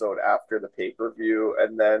episode after the pay per view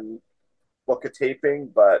and then book a taping,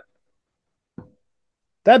 but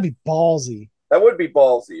That'd be ballsy. that would be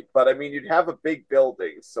ballsy. But I mean, you'd have a big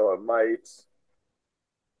building, so it might.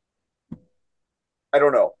 I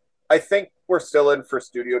don't know. I think we're still in for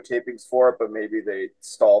studio tapings for it, but maybe they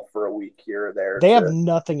stall for a week here or there They have to.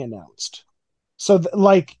 nothing announced. So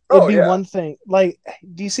like it'd Oh be yeah. one thing. Like,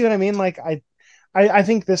 do you see what I mean? Like I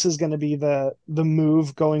think this is going to be the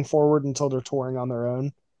move going forward until they're touring on their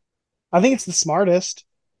own. I think it's the smartest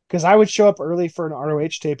because I would show up early for an ROH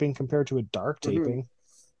taping compared to a dark Mm-hmm. taping.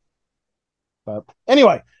 But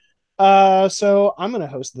anyway, so I'm gonna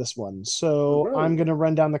host this one. So I'm Mm-hmm. gonna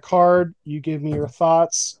run down the card. You give me your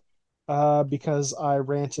thoughts. Because I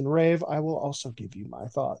rant and rave, I will also give you my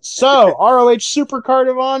thoughts. So ROH Super Card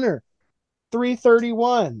of Honor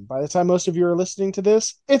 331. By the time most of you are listening to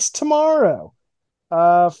this, it's tomorrow.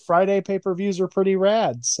 Friday pay-per-views are pretty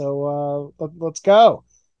rad. So let's go.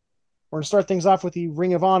 We're gonna start things off with the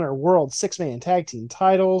Ring of Honor World Six-Man Tag Team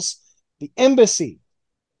titles. The Embassy,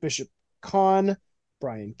 Bishop Khan,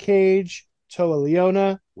 Brian Cage, Toa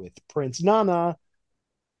Leona with Prince Nana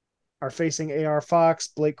are facing AR Fox,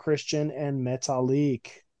 Blake Christian, and Metalik.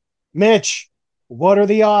 Mitch, what are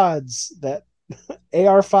the odds that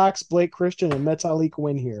AR Fox, Blake Christian, and Metalik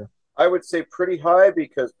win here? I would say pretty high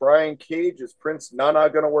because Brian Cage is Prince Nana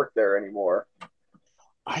going to work there anymore.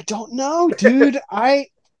 I don't know, dude.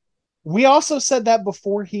 We also said that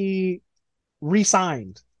before he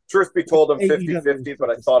re-signed Truth be with told, I'm AEW 50-50, but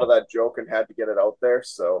I thought previously. of that joke and had to get it out there.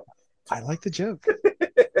 So I like the joke.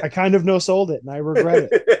 I kind of no sold it and I regret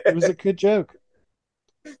it. It was a good joke.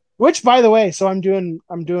 Which, by the way, so I'm doing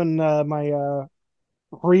my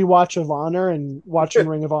rewatch of Honor and watching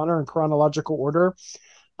Ring of Honor in chronological order,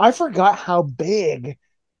 I forgot how big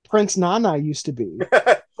Prince Nana used to be.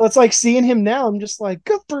 So it's like seeing him now, I'm just like,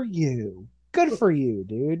 good for you. Good for you,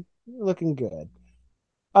 dude. You're looking good.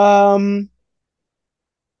 Um,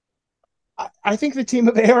 I think the team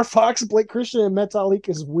of AR Fox, Blake Christian, and Metalik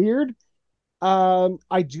is weird.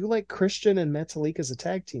 I do like Christian and Metalik as a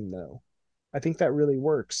tag team, though. I think that really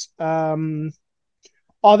works.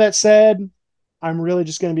 All that said, I'm really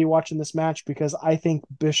just going to be watching this match because I think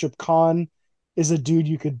Bishop Khan is a dude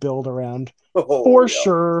you could build around Oh for yeah,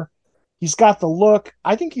 sure. He's got the look.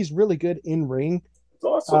 I think he's really good in ring. it's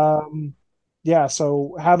awesome. Um, yeah,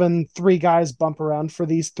 so having three guys bump around for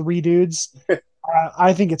these three dudes,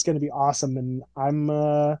 I think it's going to be awesome, and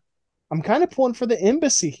I'm kind of pulling for the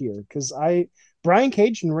embassy here because I Brian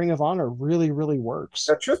Cage in Ring of Honor really really Now, works.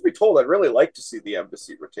 truth be told, I'd really like to see the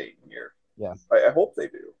embassy retain here. Yeah. I hope they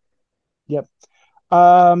do. Yep.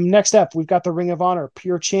 Next up, we've got the Ring of Honor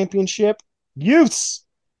Pure Championship. Youths.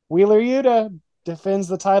 Wheeler Yuta defends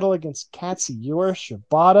the title against Katsuyori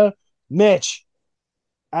Shibata. Mitch,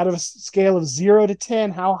 out of a scale of 0 to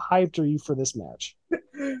 10, how hyped are you for this match?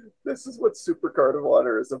 This is what Supercard of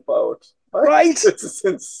Honor is about. Right? This is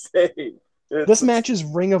insane. This match is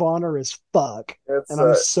Ring of Honor as fuck, it's and I'm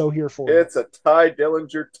a so here for it. it's a Ty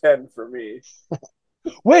Dillinger 10 for me.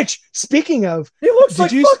 Which, speaking of, He looks did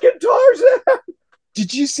like you fucking Tarzan.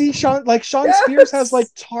 did you see Sean Spears has like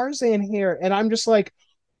Yes, Tarzan hair, and I'm just like,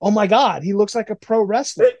 oh my god, he looks like a pro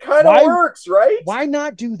wrestler. it kind of Why works, right? why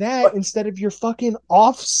not do that instead of your fucking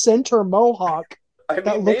off center mohawk I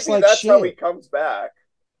that mean, looks maybe like that's how he shit? comes back.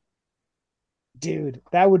 Dude,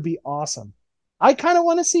 that would be awesome. I kind of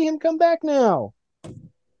want to see him come back now.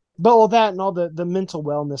 But all that and all the mental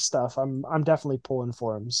wellness stuff, I'm definitely pulling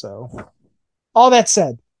for him. So all that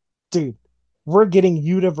said, dude, we're getting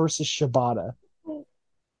Yuta versus Shibata.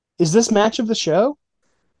 Is this match of the show?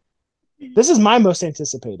 This is my most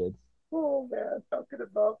anticipated. Oh man, how could it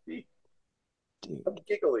not be? I'm Dude.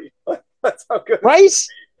 giggly. That's how good it's Right?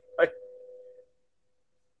 gonna be.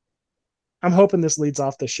 I'm hoping this leads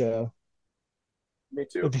off the show. Me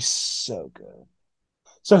too. It'd be so good.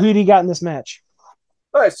 So who do you got in this match?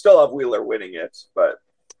 I still have Wheeler winning it, but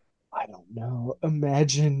I don't know.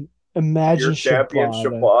 Imagine your champion Shibata.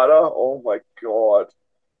 Shibata. Oh my god,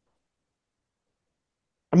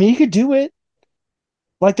 I mean, you could do it.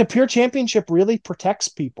 Like the pure championship really protects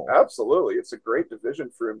people. absolutely! It's a great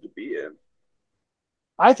division for him to be in.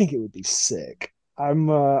 I think it would be sick.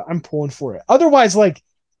 I'm pulling for it. Otherwise, like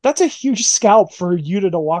that's a huge scalp for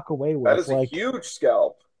Yuta to walk away That with. is a Like huge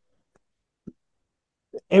scalp.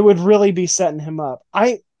 it would really be setting him up.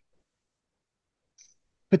 I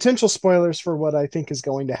Potential spoilers for what I think is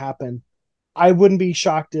going to happen. I wouldn't be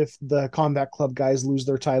shocked if the Combat Club guys lose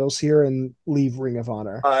their titles here and leave Ring of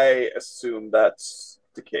Honor. I assume that's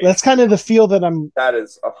the That's case. kind of the feel that That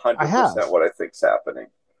is I 100% have. what I think's happening.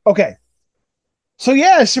 Okay. So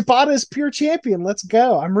yeah, Shibata is pure champion. Let's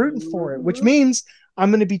go. I'm rooting for it, which Mm-hmm. means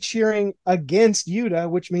I'm going to be cheering against Yuta,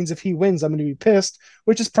 which means if he wins, I'm going to be pissed,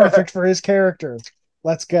 which is perfect for his character.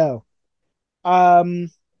 Let's go.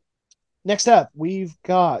 Um, Next up, we've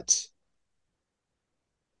got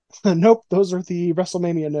nope, those are the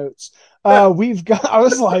WrestleMania notes. We've got I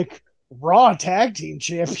was like Raw Tag Team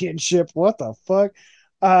Championship. What the fuck?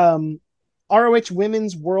 Um, ROH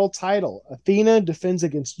Women's World Title. Athena defends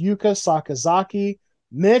against Yuka Sakazaki.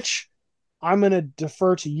 Mitch, I'm going to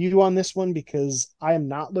defer to you on this one because I am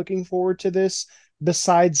not looking forward to this.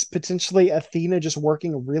 Besides potentially Athena just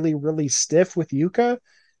working really, really stiff with Yuka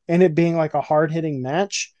and it being like a hard hitting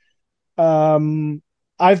match. Um,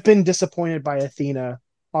 I've been disappointed by Athena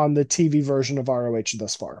on the TV version of ROH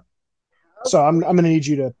thus far. Have So I'm we, going to need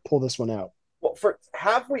you to pull this one out. well,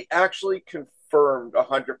 have we actually confirmed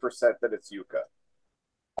 100% that it's Yuka?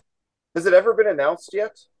 Has it ever been announced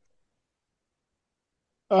yet?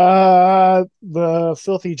 The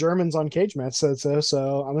filthy Germans on Cage Match said so,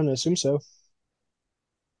 so I'm going to assume so.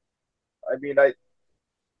 I mean,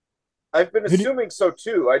 I've been Who do, assuming so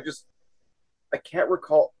too. I can't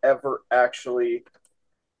recall ever actually.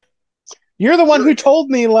 You're the one who Hearing it. told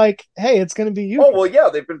me like, hey, it's going to be Oh Yuka. well, yeah,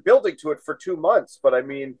 they've been building to it for 2 months, but I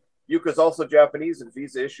mean, Yuka's also Japanese, and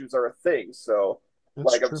visa issues are a thing. So, That's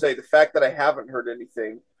like I'm true. saying, the fact that I haven't heard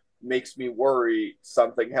anything makes me worry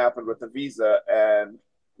something happened with the visa, and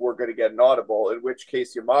we're going to get an audible. In which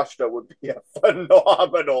case, Yamashita would be a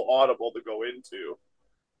phenomenal audible to go into.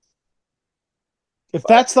 If But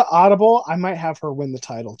that's the audible, I might have her win the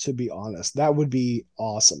title. To be honest, that would be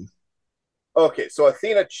awesome. okay, so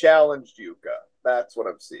Athena challenged Yuka. That's what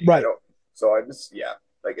I'm seeing. I Right. don't. So I just, yeah,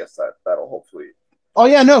 I guess that'll hopefully. Oh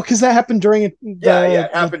yeah, no, because that happened during Yeah, yeah, the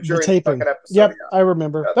it happened the during the taping. fucking episode. Yep, Yeah, I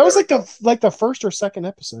remember. yeah, That there was we go. like the first or second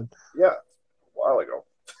episode. Yeah, a while ago.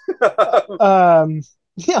 Um,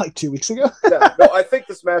 yeah, like 2 weeks ago. Yeah, no, I think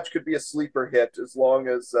this match could be a sleeper hit as long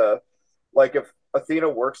as like if Athena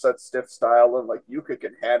works that stiff style and like Yuka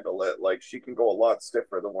can handle it, like she can go a lot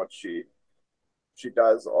stiffer than what she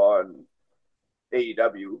does on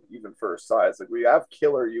AEW, even for her size. Like we have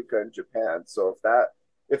killer Yuka in Japan, so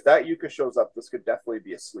if that Yuka shows up, this could definitely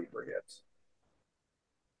be a sleeper hit.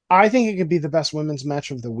 I think it could be the best women's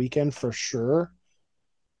match of the weekend for sure.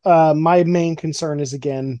 My main concern is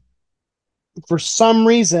again, for some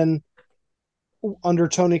reason, under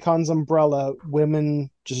Tony Khan's umbrella, women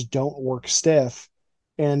just don't work stiff.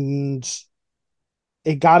 And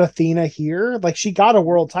it got Athena here. Like she got a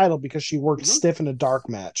world title because she worked Mm-hmm. stiff in a dark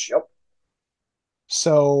match. Yep.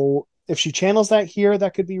 So if she channels that here,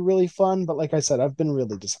 that could be really fun. But like I said, I've been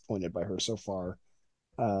really disappointed by her so far.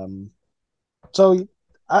 Um, so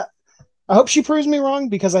I, I hope she proves me wrong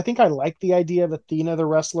because I think I like the idea of Athena the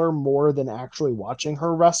wrestler more than actually watching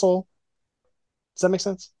her wrestle. Does that make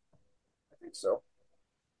sense? I think so.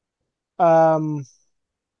 Um,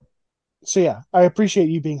 so yeah, I appreciate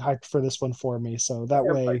you being hyped for this one for me. So I am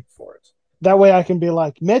hyped for it. that way I can be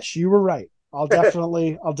like, Mitch, you were right. I'll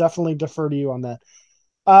definitely defer to you on that.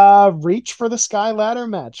 Reach for the Sky Ladder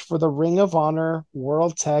match for the Ring of Honor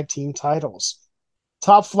World Tag Team titles.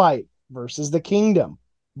 Top Flight versus the Kingdom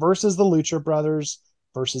versus the Lucha Brothers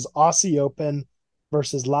versus Aussie Open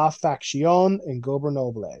versus La Facción and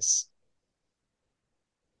Gobernobles.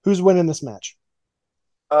 Who's winning this match?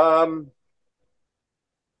 um,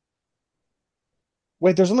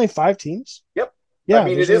 Wait, there's only 5 teams? yep. I Yeah,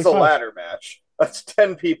 mean, it there's only is a five. ladder match. That's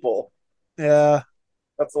 10 people. Yeah.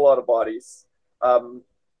 That's a lot of bodies. Um,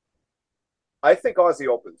 I think Aussie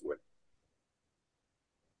Opens win.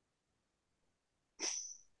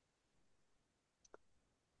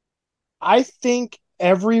 I think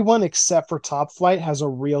everyone except for Top Flight has a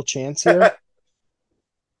real chance here.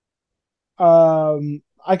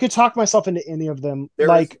 I could talk myself into any of them. There is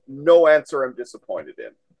Like, no answer I'm disappointed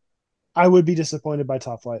in. I would be disappointed by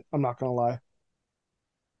Top Flight. I'm not gonna lie.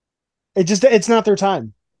 It's not their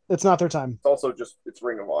time. It's not their time. It's also just it's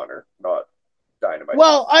Ring of Honor, not Dynamite.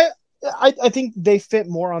 Well, I think they fit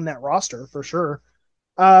more on that roster for sure.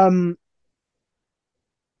 Um,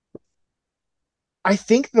 I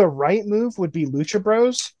think the right move would be Lucha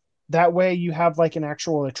Bros. That way you have like an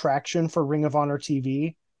actual attraction for Ring of Honor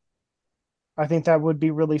TV. I think that would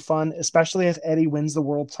be really fun, especially if Eddie wins the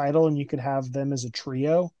world title and you could have them as a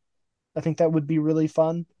trio. I think that would be really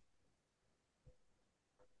fun.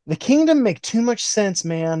 The Kingdom make too much sense,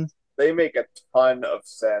 man. They make a ton of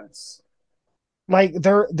sense. Like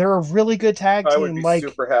they're a really good tag I would team. be Like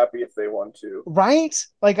super happy if they won too. right?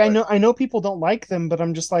 Like But I know people don't like them, but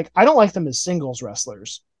I'm just like I don't like them as singles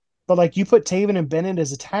wrestlers. But like you put Taven and Bennett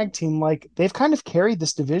as a tag team, like they've kind of carried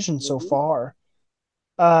this division so mm-hmm. far.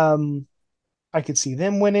 Um, I could see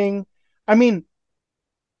them winning. I mean,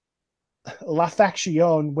 La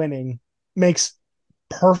Faction winning makes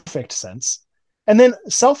perfect sense. And then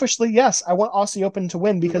selfishly, yes, I want Aussie Open to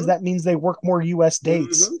win because Mm-hmm. that means they work more US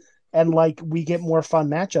dates Mm-hmm. and like we get more fun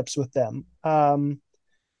matchups with them.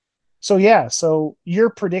 So yeah, so you're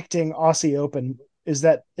predicting Aussie Open. Is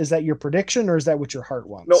that your prediction or is that what your heart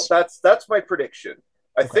No, wants? that's my prediction.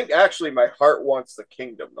 I Okay. think actually my heart wants the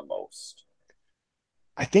Kingdom the most.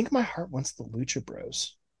 I think my heart wants the Lucha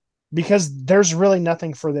Bros because there's really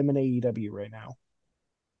nothing for them in AEW right now.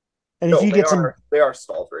 And if No, you they get some, are they are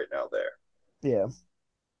stalled right now there. yeah,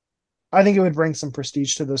 I think it would bring some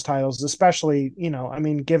prestige to those titles, especially, I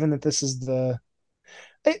mean, given that this is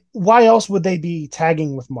why else would they be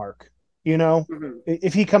tagging with Mark? You know, Mm-hmm.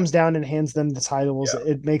 if he comes down and hands them the titles,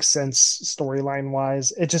 Yeah. it makes sense storyline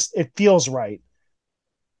wise. It feels right.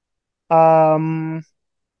 Um,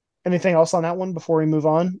 Anything else on that one before we move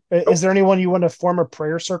on? Is Nope. there anyone you want to form a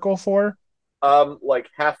prayer circle for? Like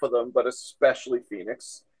half of them, but especially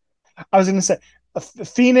Phoenix. I was going to say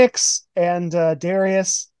Phoenix and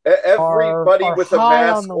Darius Everybody are with a high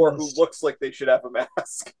on mask the or who list. looks like they should have a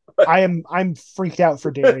mask. I'm freaked out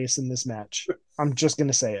for Darius in this match. I'm just going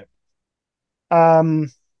to say it.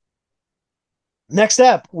 Um, Next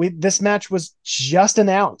up, this match was just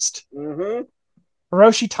announced. Mm-hmm.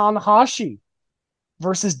 Hiroshi Tanahashi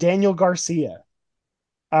versus Daniel Garcia.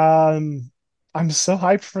 Um, I'm so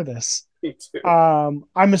hyped for this. Me too.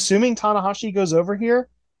 I'm assuming Tanahashi goes over here.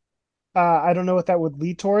 I don't know what that would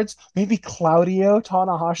lead towards. Maybe Claudio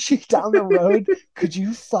Tanahashi down the road. Could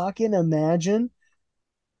you fucking imagine?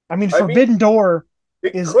 I mean, I mean, Forbidden Door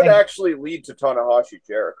it is could a actually lead to Tanahashi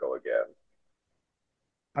Jericho again.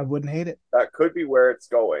 I wouldn't hate it. That could be where it's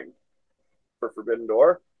going for Forbidden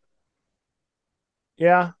Door.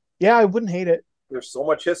 Yeah. Yeah, I wouldn't hate it. There's so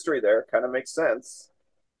much history there. Kind of makes sense.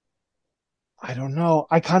 I don't know.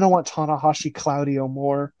 I kind of want Tanahashi Claudio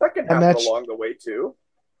more. That can That happen match, along the way too.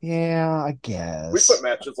 yeah, I We put guess.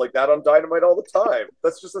 matches like that on Dynamite all the time.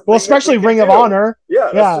 That's just a Well, thing that we especially can Ring of do. Honor.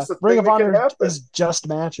 Yeah, that's Yeah, just a Ring thing of that can Honor happen. is just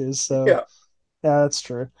matches, so Yeah. yeah, that's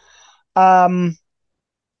true. Um,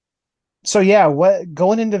 so yeah, what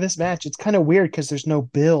going into this match, it's kind of weird because there's no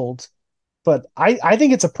build, but I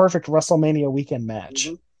think it's a perfect WrestleMania weekend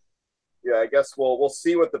Mm-hmm. match. Yeah, I guess we'll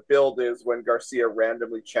see what the build is when Garcia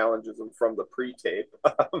randomly challenges him from the pre-tape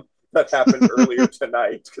that happened earlier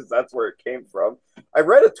tonight because that's where it came from. I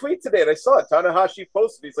read a tweet today and I saw it. Tanahashi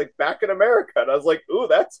posted, he's like back in America, and I was like, "Ooh,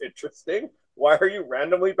 that's interesting. Why are you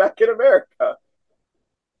randomly back in America?"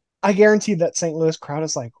 I guarantee that St. Louis crowd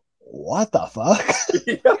is like, what the fuck?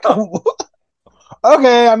 Yeah,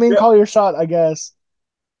 Okay, I mean, yeah. call your shot, I guess.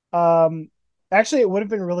 Um, Actually, it would have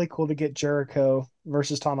been really cool to get Jericho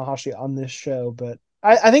versus Tanahashi on this show, but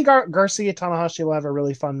I think Garcia Tanahashi will have a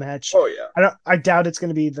really fun match. Oh yeah. I doubt it's going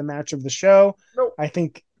to be the match of the show. Nope. I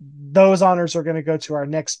think those honors are going to go to our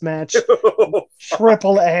next match,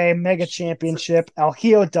 Triple A Mega Jesus. Championship. El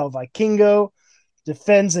Hijo del Vikingo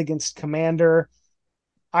defends against Commander.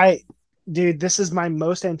 I, dude, this is my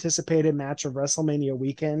most anticipated match of WrestleMania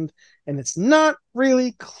weekend, and it's not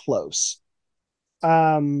really close.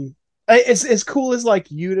 It's as cool as like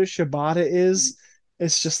Yuta Shibata is.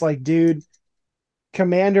 It's just like, dude,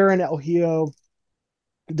 Commander and El Hijo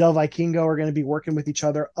del Vikingo are going to be working with each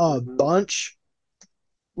other a Mm-hmm. bunch,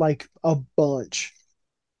 like a bunch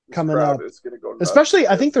This coming crowd up. is gonna go nuts Especially,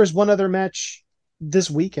 for I think this. there's one other match this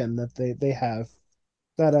weekend that they have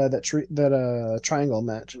that triangle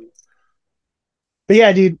match. Mm-hmm. But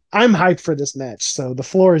yeah, dude, I'm hyped for this match. So the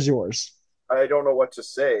floor is yours. I don't know what to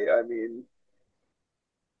say. I mean,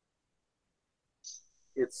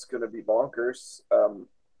 it's gonna be bonkers.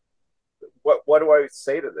 What do I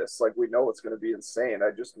say to this? Like we know it's going to be insane.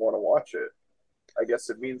 I just want to watch it. I guess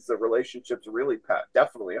it means the relationship's really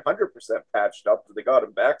definitely 100% patched up. They got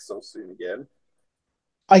him back so soon again.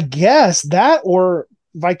 I guess that or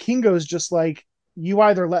Vikingo's just like, you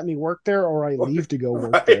either let me work there or I leave to go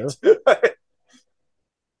work Right. there.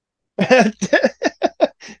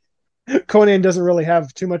 Conan doesn't really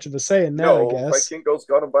have too much of a say in that, I No, guess. Vikingo's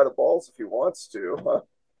got him by the balls if he wants to.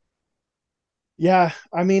 Yeah,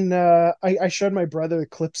 I mean, I showed my brother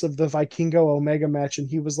clips of the Vikingo Omega match, and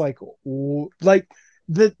he was like, like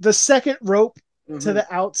the second rope to Mm-hmm.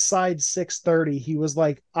 the outside 630, he was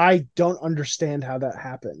like, I don't understand how that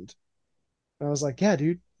happened. And I was like, yeah,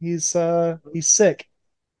 dude, he's sick.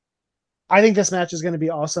 I think this match is going to be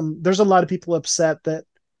awesome. There's a lot of people upset that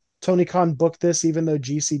Tony Khan booked this, even though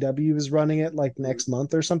GCW is running it like Mm-hmm. next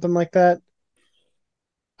month or something like that.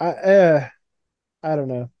 I I don't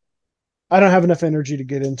know. I don't have enough energy to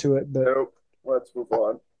get into it, but Nope. Let's move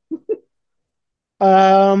on.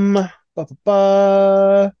 um,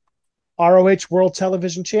 ROH World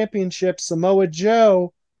Television Championship, Samoa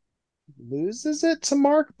Joe loses it to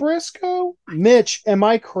Mark Briscoe. Mitch, am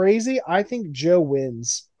I crazy? I think Joe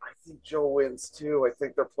wins. I think Joe wins too. I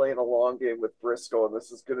think they're playing a long game with Briscoe, and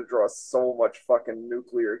this is going to draw so much fucking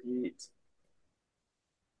nuclear heat.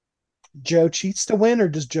 Joe cheats to win, or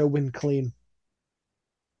does Joe win clean?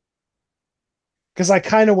 Because I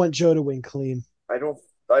kind of want Joe to win clean. I don't.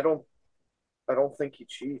 I don't. I don't think he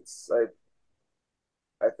cheats.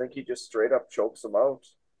 I think he just straight up chokes him out.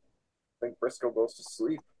 I think Briscoe goes to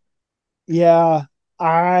sleep. Yeah,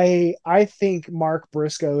 I think Mark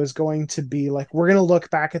Briscoe is going to be like, we're going to look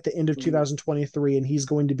back at the end of Mm-hmm. 2023 and he's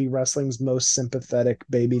going to be wrestling's most sympathetic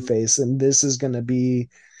Mm-hmm. babyface, and this is going to be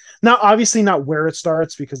not obviously not where it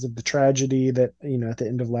starts because of the tragedy that, at the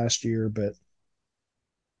end of last year, but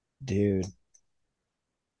dude,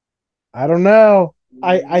 I don't know.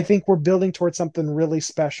 I Mm-hmm. think we're building towards something really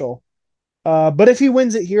special. But if he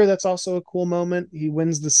wins it here, that's also a cool moment. He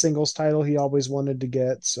wins the singles title he always wanted to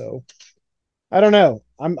get, so I don't know.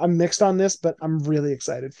 I'm mixed on this, but I'm really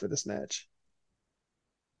excited for this match.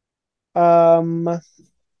 Um,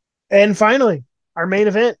 and finally, our main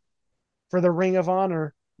event for the Ring of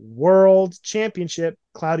Honor World Championship.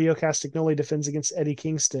 Claudio Castagnoli defends against Eddie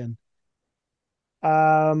Kingston.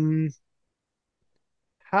 Um,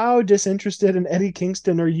 how disinterested in Eddie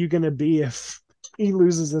Kingston are you going to be if he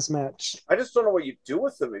loses this match? I just don't know what you do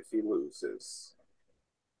with him if he loses.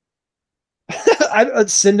 I'd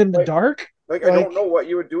send him to Like, dark. like I don't Like, know what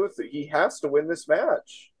you would do with it. He has to win this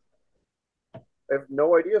match. I have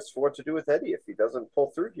no ideas for what to do with Eddie if he doesn't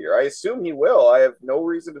pull through here. I assume he will. I have no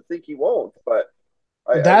reason to think he won't, but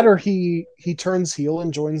I That would. or he turns heel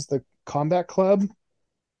and joins the Combat Club.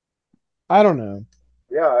 I don't know.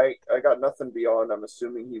 Yeah, I got nothing beyond. I'm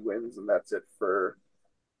assuming he wins, and that's it for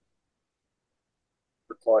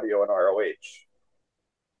Claudio and ROH.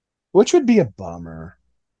 Which would be a bummer.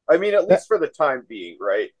 I mean, at That least for the time being,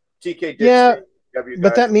 right? TK did yeah, say W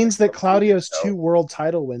but guys that will make means that some 2 years Claudio's out. two world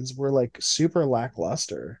title wins were like super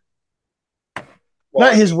lackluster. Well,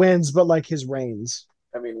 Not his wins, but like his reigns.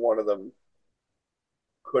 I mean, one of them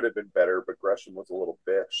could have been better, but Gresham was a little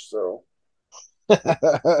bitch. So,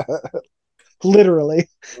 Literally.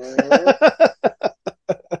 mm-hmm.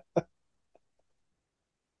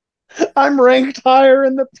 I'm ranked higher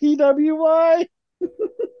in the PWI.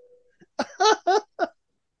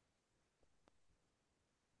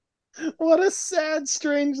 What a sad,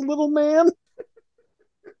 strange little man.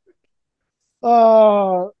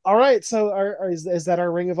 All right. So, is that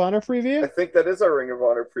our Ring of Honor I preview? think that is our Ring of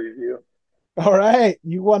Honor preview. All right.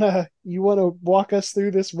 You wanna walk us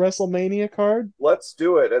through this WrestleMania card? Let's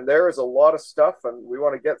do it. And there is a lot of stuff, and we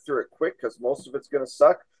want to get through it quick because most of it's going to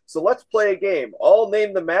suck. So let's play a game. I'll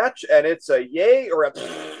name the match, and it's a yay or a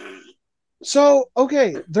So,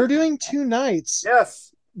 okay, they're doing two nights,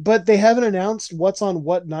 yes. but they haven't announced what's on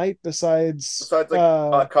what night besides Besides, like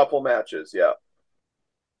a couple matches, yeah,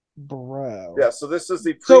 bro. yeah. So this is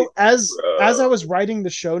the pre. So as I was writing the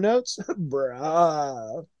show notes,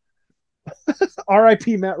 bro.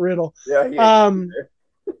 R.I.P. Matt Riddle. Yeah, he ain't gonna be Um, there.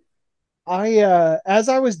 I as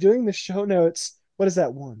I was doing the show notes, what is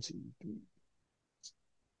that? One, two, three.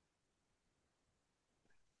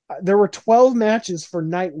 There were 12 matches for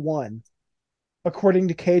night one, according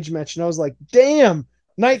to Cage Match, and I was like, damn,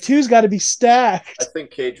 night two's got to be I stacked.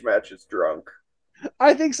 think Cage Match is drunk.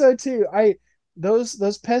 I think so too. I those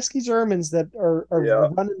pesky Germans that are Yeah.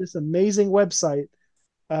 running this amazing website,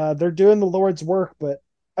 they're doing the Lord's work. But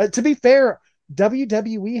to be fair,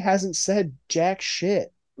 WWE hasn't said jack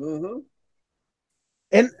shit. Mm-hmm.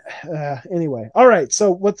 And anyway, all right.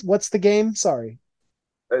 So what's the game? Sorry.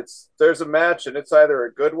 There's a match, and it's either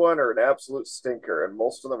a good one or an absolute stinker, and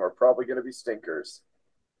most of them are probably going to be stinkers.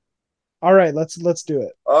 All right, let's do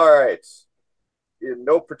it. All right. In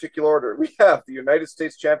no particular order, we have the United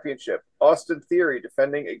States Championship. Austin Theory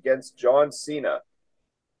defending against John Cena.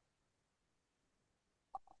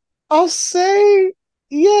 I'll say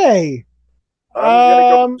yay. I'm gonna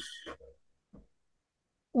go. Um,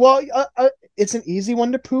 well, it's an easy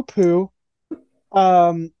one to poo poo.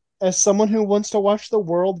 As someone who wants to watch the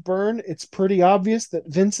world burn, it's pretty obvious that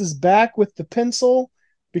Vince is back with the pencil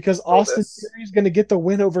because Know Austin this, Theory is going to get the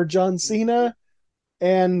win over John Cena.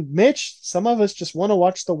 And Mitch, some of us just want to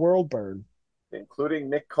watch the world burn. including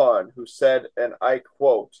Nick Khan, who said, and I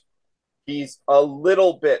quote, he's a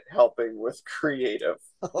little bit helping with creative,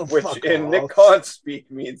 Oh, which fuck in Nick off. Khan speak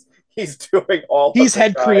means he's doing all of He's the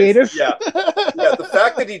head guys. creative. Yeah, yeah. The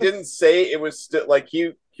fact that he didn't say it was still like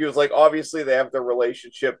he was like obviously they have the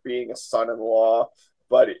relationship being a son-in-law,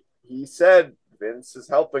 but he said Vince is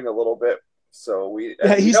helping a little bit. So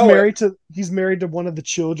Yeah, we know it. he's married to one of the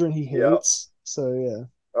children he Yeah. hates. So yeah.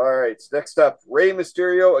 All right. Next up, Rey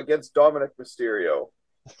Mysterio against Dominic Mysterio.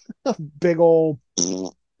 Big old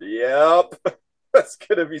Yep. That's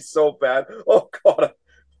gonna be so bad. Oh god,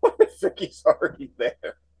 what if Vicky's already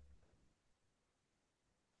there?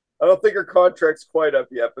 I don't think her contract's quite up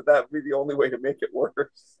yet, but that would be the only way to make it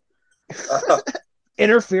worse. Uh,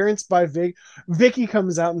 interference by Vic. Vicky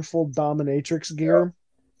comes out in full dominatrix yeah. gear.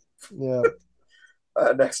 Yeah.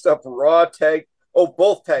 Next up, Raw tag. Oh,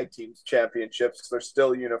 both tag teams championships. They're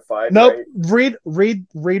still unified, Nope. right? Read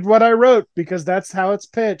what I wrote because that's how it's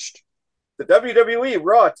pitched. The WWE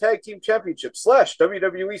Raw Tag Team Championship /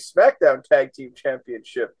 WWE SmackDown Tag Team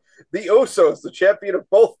Championship. The Usos, the champion of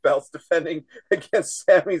both belts, defending against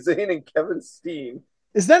Sami Zayn and Kevin Steen.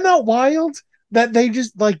 Is that not wild? That they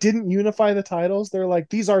just like didn't unify the titles. They're like,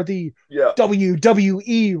 these are the Yeah,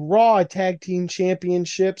 WWE Raw Tag Team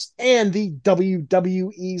Championships and the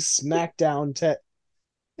WWE SmackDown Tag.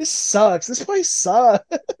 This sucks. This place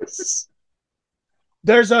sucks.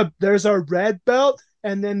 There's a red belt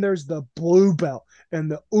and then there's the blue belt, and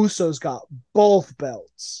the Usos got both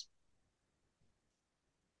belts.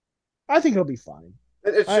 I think it'll be fine.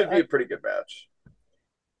 it I should be I, a pretty good match.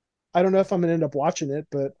 I don't know if I'm gonna end up watching it,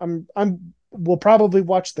 but I'm we'll probably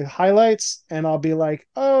watch the highlights and I'll be like,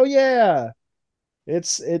 oh yeah,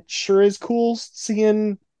 it sure is cool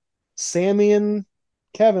seeing Sammy and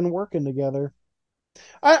Kevin working together.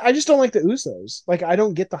 I just don't like the Usos. Like I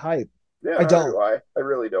don't get the hype. Yeah, I neither don't. do I. I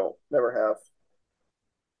really don't. Never have.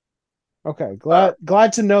 Okay, Uh,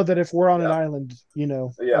 glad to know that if we're on an yeah, island,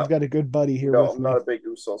 yeah. I've got a good buddy here No, with I'm not me. a big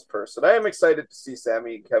Usos person. I am excited to see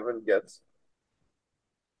Sammy and Kevin get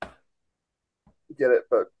get it.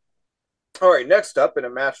 But all right, next up in a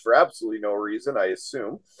match for absolutely no reason, I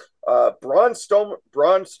assume, Braun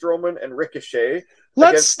Strowman and Ricochet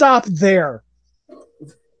Let's against stop there.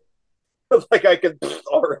 like I could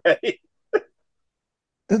already.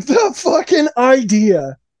 The fucking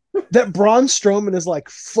idea that Braun Strowman is like,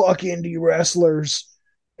 fuck indie wrestlers,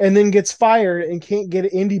 and then gets fired and can't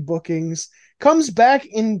get indie bookings, comes back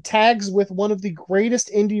in tags with one of the greatest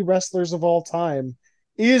indie wrestlers of all time,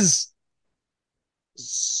 is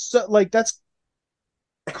so, like, that's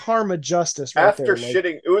karma justice right After there. Like,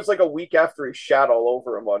 shitting, it was like a week after he shat all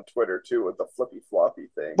over him on Twitter too with the flippy floppy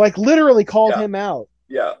thing. literally called Yeah, him out.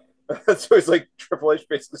 yeah. So he's like Triple H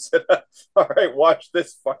basically said, "All right, watch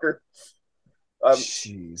this fucker." Um,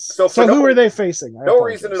 Jeez. so for So who are no they facing? I no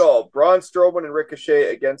reason at apologize. all, Braun Strowman and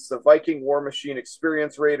Ricochet against the Viking War Machine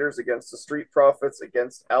Experience Raiders against the Street Profits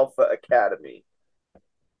against Alpha Academy.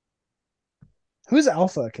 Who's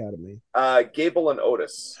Alpha Academy? Gable and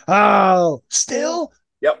Otis. Oh, still?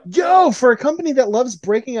 Yep. Yo, for a company that loves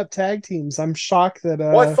breaking up tag teams, I'm shocked that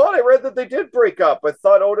Well, I thought I read that they did break up. I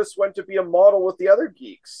thought Otis went to be a model with the other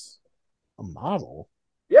geeks. a model.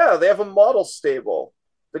 Yeah, they have a model stable.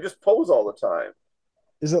 They just pose all the time.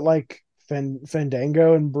 Is it like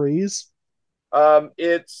Fandango and Breeze?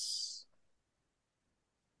 It's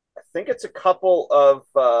I think it's a couple of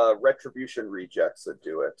Retribution rejects that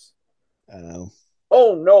do it. Oh.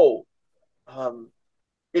 Oh no,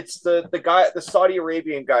 it's the guy, the Saudi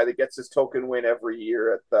Arabian guy that gets his token win every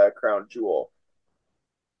year at the Crown Jewel.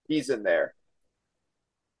 He's in there.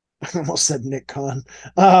 I almost said Nick Khan.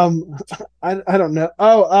 Um, I don't know.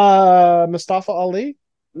 Oh, Mustafa Ali?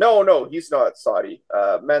 No, no, he's not Saudi.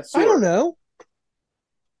 I don't Mansoor, know.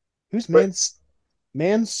 Who's but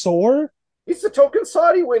Mansoor? he's the token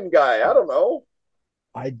Saudi win guy. I don't know.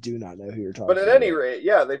 I do not know who you're But at talking any about. rate,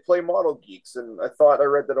 yeah, they play Model Geeks, and I thought I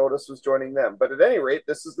read that Otis was joining them. But at any rate,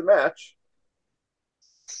 this is the match.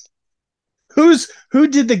 Who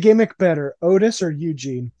did the gimmick better, Otis or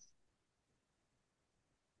Eugene?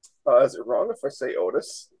 Is it wrong if I say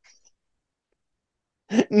Otis?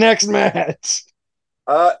 Next match.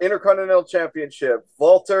 Intercontinental Championship: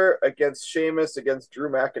 Walter against Sheamus against Drew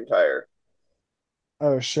McIntyre.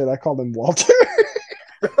 Oh shit, I called him Walter.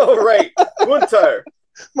 Oh right, Gunther.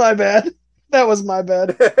 My bad. That was my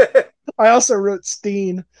bad. I also wrote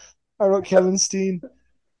Steen. I wrote Kevin Steen.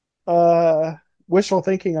 Uh Wishful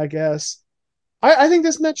thinking, I guess. I think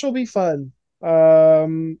this match will be fun.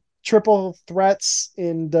 Triple threats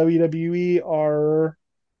in WWE are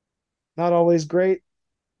not always great,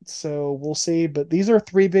 so we'll see. But these are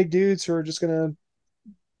three big dudes who are just gonna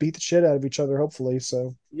beat the shit out of each other, hopefully.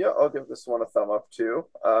 So, Yeah, I'll give this one a thumb up too.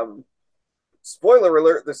 Spoiler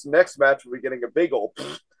alert: this next match will be getting a big old.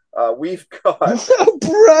 We've got.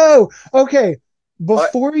 bro. Okay, Uh,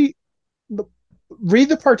 before you read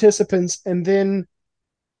the participants and then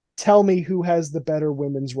tell me who has the better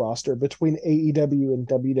women's roster between AEW and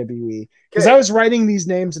WWE. Because I okay, was writing these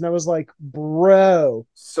names and I was like, bro,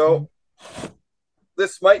 so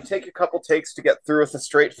this might take a couple takes to get through with a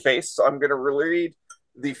straight face. So I'm going to read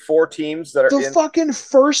the four teams that are the in. fucking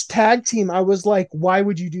first tag team, I was like, why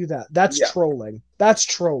would you do that? That's Yeah. trolling. That's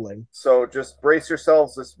trolling. So just brace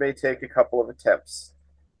yourselves. This may take a couple of attempts.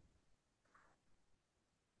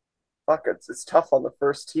 Fuck, it's tough on the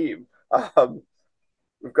first team.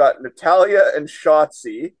 We've got Natalia and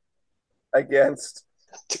Shotzi against.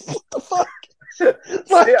 What the fuck? See,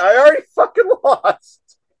 Like, I already fucking lost.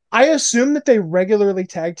 I assume that they regularly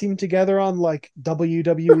tag team together on like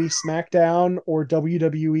WWE SmackDown or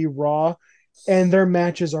WWE Raw, and their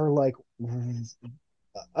matches are like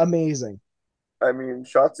amazing. I mean,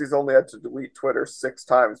 Shotzi's only had to delete Twitter 6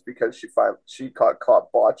 times because she got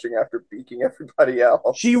caught botching after beating everybody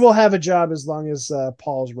She else. will have a job as long as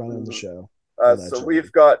Paul's running the Mm-hmm. show, So allegedly.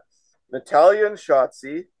 we've got Natalia and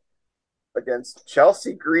Shotzi against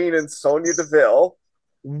Chelsea Green and Sonya Deville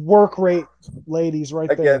Work rate, ladies, right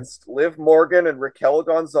there. against Liv Morgan and Raquel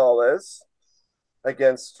Gonzalez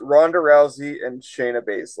against Ronda Rousey and Shayna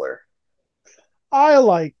Baszler. I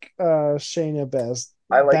like Shayna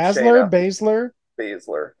I like Baszler. Shayna Baszler.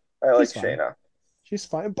 Baszler. I like She's fine. Shayna. She's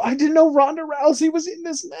fine. But I didn't know Ronda Rousey was in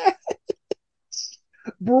this match,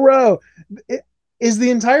 bro. It, is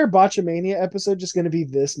the entire Botchamania episode just going to be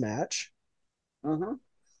this match? Mm-hmm.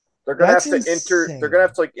 They're gonna That's have to enter. They're gonna insane.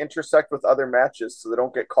 have to like intersect with other matches so they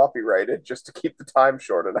don't get copyrighted, just to keep the time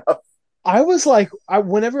short enough. I was like,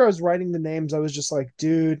 whenever I was writing the names, I was just like,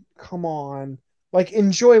 dude, come on. Like,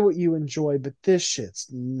 enjoy what you enjoy, but this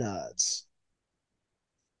shit's nuts.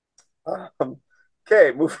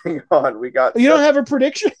 Okay, moving on. We got You don't Seth. have a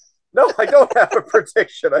prediction? No, I don't have a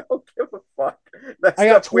prediction. I don't give a fuck. I Next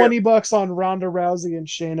got up, we have. $20 on Ronda Rousey and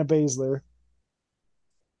Shayna Baszler.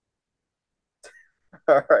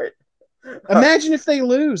 All right. Imagine if they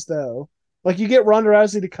lose though. Like you get Ronda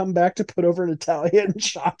Rousey to come back to put over Natalia and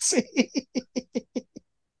Shotzi.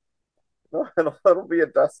 No, it'll be a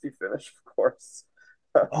dusty finish, of course.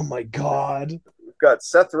 Oh my god. We've got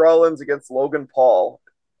Seth Rollins against Logan Paul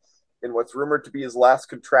in what's rumored to be his last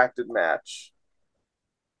contracted match.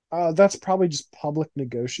 That's probably just public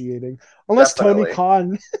negotiating. Unless Tony Definitely.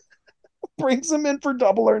 Khan brings him in for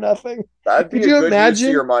double or nothing. That'd be Could a you good use of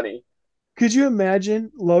imagine? your money. Could you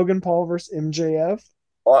imagine Logan Paul versus MJF?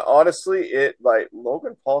 Honestly, it like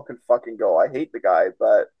Logan Paul can fucking go. I hate the guy,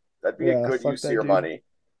 but that'd be a Yeah, good fuck use of that your dude. money.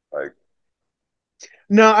 Like,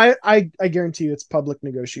 No, I guarantee you it's public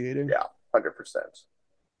negotiating. yeah, 100%. Less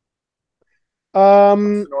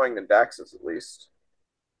Um annoying than Dax's, at least.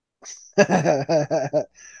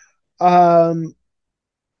 um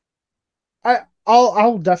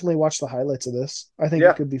I'll definitely watch the highlights of this. I think it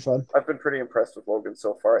Yeah, could be fun. I've been pretty impressed with Logan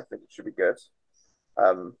so far. I think it should be good.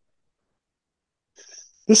 Um,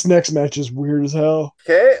 This next match is weird as hell.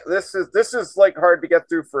 okay, this is like hard to get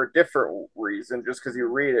through for a different reason, just because you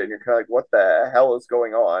read it and you're kind of like, what the hell is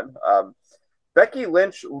going on? Becky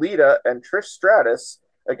Lynch, Lita, and Trish Stratus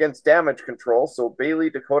against Damage Control. So Bailey,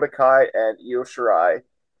 Dakota Kai, and Io Shirai.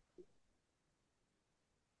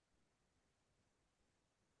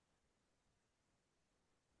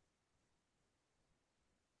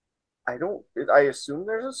 I don't. I assume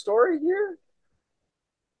there's a story here.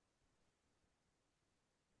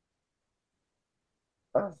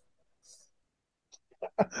 Uh,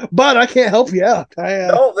 But I can't help you out.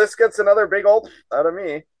 no, this gets another big old out of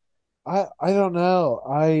me. I don't know.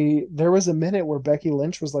 I There was a minute where Becky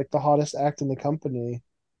Lynch was like the hottest act in the company.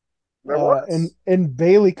 There was. And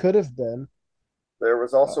Bailey could have been. There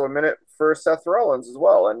was Uh, also a minute for Seth Rollins as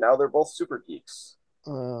well, and now they're both super geeks.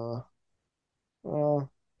 uh, uh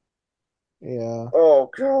yeah. Oh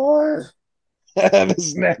god.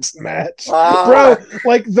 This next match. Bro, Fuck.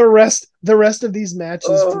 like the rest of these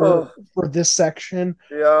matches Oh for this section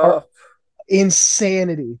are yeah.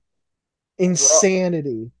 insanity. Brock,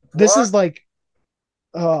 Insanity. This is Brock, like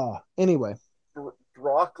anyway,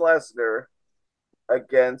 Brock Lesnar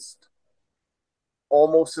against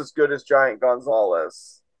almost as good as Giant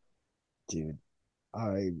Gonzalez. dude.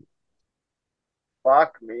 I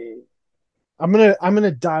Fuck me. I'm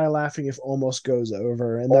gonna die laughing if almost goes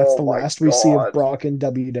over, and that's Oh the my last we see of god. Brock in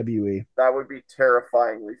WWE. That would be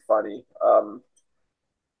terrifyingly funny.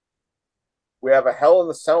 We have a Hell in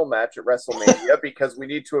the Cell match at WrestleMania because we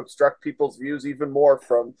need to obstruct people's views even more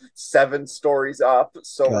from 7 stories up.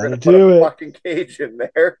 So we're Gotta gonna put a do it. fucking cage in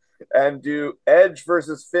there and do Edge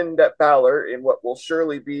versus Finn Balor in what will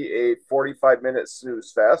surely be a 45-minute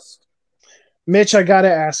snooze fest. Mitch, I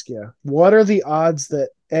gotta ask you, what are the odds that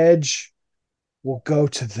Edge will go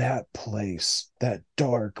to that place, that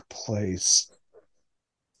dark place?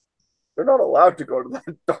 They're not allowed to go to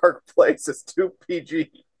that dark place. It's too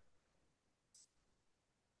PG.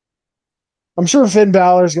 I'm sure Finn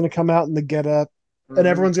Balor is gonna come out in the get up and Mm-hmm.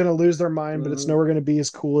 everyone's gonna lose their mind, but it's Mm-hmm. nowhere gonna be as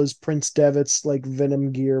cool as Prince Devitt's like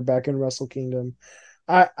Venom gear back in Wrestle Kingdom.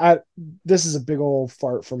 I this is a big old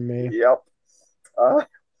fart from me. Yep. Uh,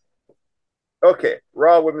 okay.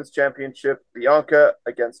 Raw Women's Championship. Bianca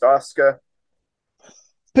against Asuka.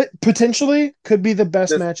 Potentially could be the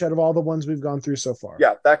best This, match out of all the ones we've gone through so far.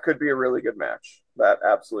 yeah, that could be a really good match. That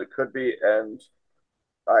absolutely could be, and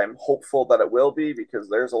I'm hopeful that it will be because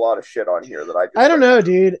there's a lot of shit on here that I I just don't don't know,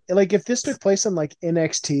 dude. Like if this took place in like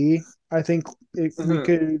NXT, I think we Mm-hmm.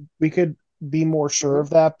 could be more sure Mm-hmm. of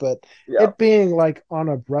that. But Yeah, it being like on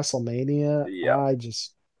a WrestleMania, yeah, I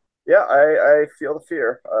just yeah. I feel the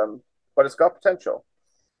fear, but it's got potential.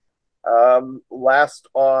 Last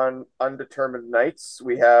on undetermined nights,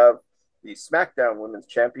 we have the SmackDown Women's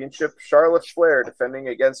Championship. Charlotte Flair defending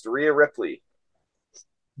against Rhea Ripley.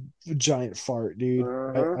 giant fart, dude.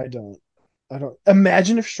 Mm-hmm. I don't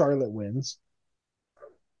imagine if Charlotte wins.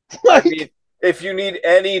 I mean, Like, if you need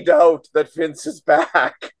any doubt that Vince is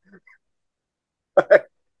back,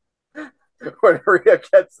 when Rhea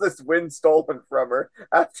gets this win stolen from her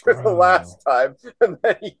after the bro, last time, and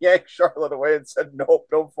then he yanked Charlotte away and said, "Nope,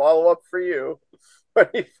 no follow up for you."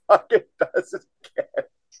 But he fucking does it again.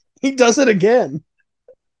 he does it again.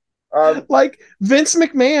 Um, Like Vince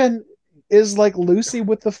McMahon is like Lucy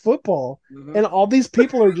with the football, mhm. and all these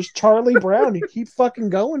people are just Charlie Brown who keep fucking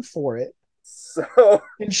going for it So,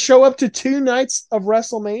 and show up to 2 nights of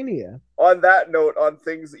WrestleMania. on that note, on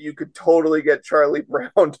things that you could totally get Charlie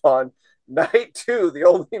Brown on, night two, the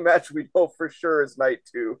only match we know for sure is night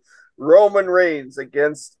two. Roman Reigns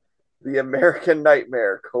against the American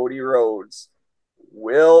Nightmare, Cody Rhodes.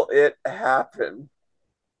 Will it happen?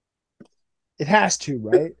 It has to,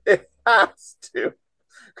 right? It has to.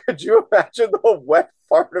 Could you imagine the wet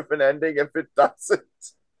fart of an ending if it doesn't?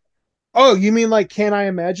 Oh, you mean like, can I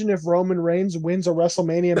imagine if Roman Reigns wins a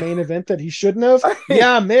WrestleMania main event that he shouldn't have? I mean,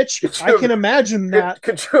 Yeah, Mitch, could I you can imagine that.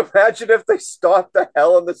 could you imagine if they stopped the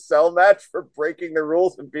Hell in the Cell match for breaking the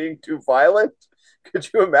rules and being too violent? Could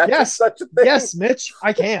you imagine Yes, such a thing? yes, Mitch,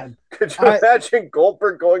 I can. Could you I imagine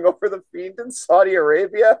Goldberg going over the Fiend in Saudi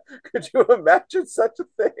Arabia? Could you imagine such a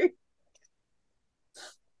thing?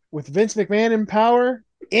 with Vince McMahon in power,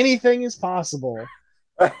 anything is possible.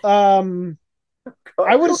 Um,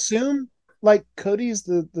 I would assume like Cody's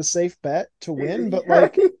the safe bet to win, but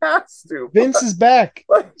like He has to, Vince but is back,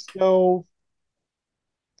 like, so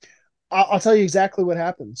I'll tell you exactly what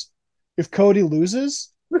happens. If Cody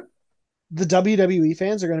loses, the WWE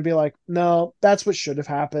fans are going to be like, no, that's what should have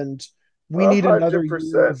happened. We need another year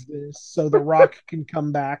 100%. of this so The Rock can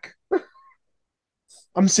come back.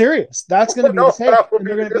 I'm serious. That's going to be the No, take. that will And be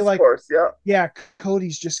they're the going to be like, discourse. Yeah. yeah,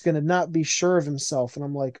 Cody's just going to not be sure of himself. And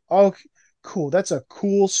I'm like, oh, cool. That's a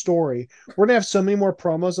cool story. We're going to have so many more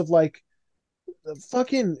promos of like,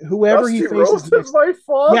 fucking whoever he Dusty faces Rhodes and next. my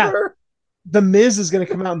Yeah, father. the Miz is going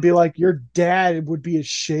to come out and be like, your dad would be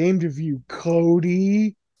ashamed of you,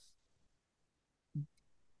 Cody.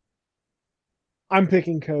 I'm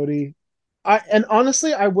picking Cody. And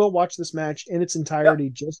honestly, I will watch this match in its Yep. entirety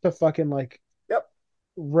just to fucking like Yep.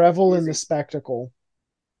 revel in the Easy. spectacle.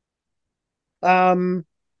 Um,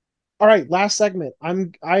 all right, last segment.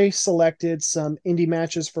 I selected some indie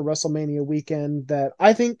matches for WrestleMania weekend that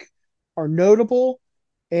I think are notable,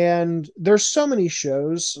 and there's so many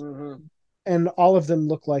shows, Mm-hmm. and all of them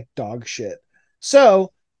look like dog shit.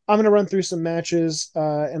 So I'm gonna run through some matches,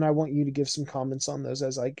 and I want you to give some comments on those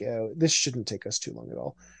as I go. This shouldn't take us too long at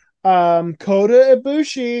all. Kota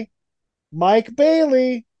Ibushi, Mike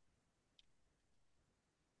Bailey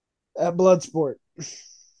at Bloodsport.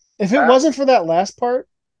 If it That wasn't for that last part,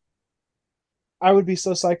 I would be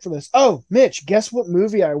so psyched for this. Oh, Mitch, guess what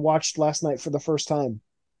movie I watched last night for the first time?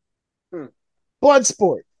 hmm.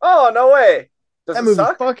 Bloodsport. Oh, no way. Does That it movie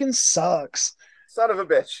suck? fucking sucks. Son of a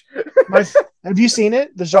bitch. My, have you seen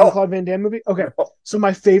it? The Jean No. Claude Van Damme movie. Okay, No. so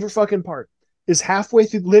my favorite fucking part is halfway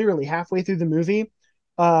through, literally halfway through the movie.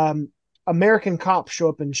 Um, American cops show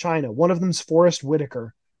up in China. One of them's Forrest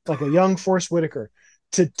Whitaker, like a young Forrest Whitaker,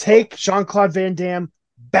 to Oh. take Jean Claude Van Damme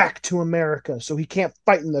back to America so he can't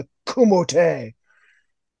fight in the Kumite.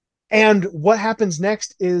 And what happens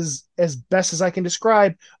next is, as best as I can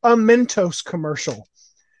describe, a Mentos commercial.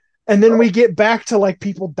 And then we Oh. get back to like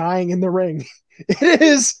people dying in the ring. It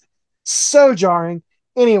is so jarring.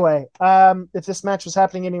 Anyway, if this match was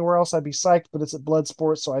happening anywhere else, I'd be psyched, but it's at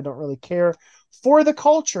Bloodsport, so I don't really care. For the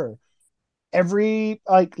culture, every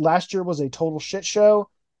like last year was a total shit show.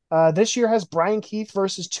 This year has Brian Keith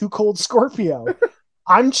versus Too Cold Scorpio.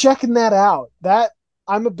 I'm checking that out. That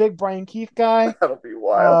I'm a big Brian Keith guy. That'll be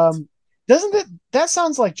wild. Um, doesn't it? That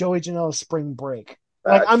sounds like Joey Janela's Spring Break.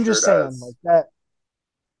 Like That I'm sure just saying, like does.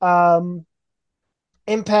 that. Um,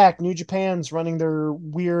 Impact, New Japan's running their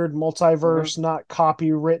weird Mm-hmm. multiverse, not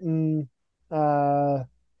copywritten uh,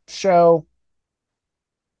 show.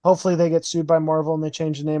 Hopefully, they get sued by Marvel and they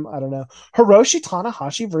change the name. I don't know. Hiroshi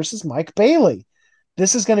Tanahashi versus Mike Bailey.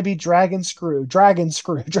 This is going to be Dragon Screw, Dragon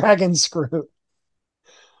Screw, Dragon Screw.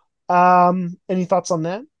 Any thoughts on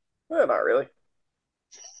that? Not really.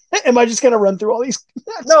 Am I just going to run through all these?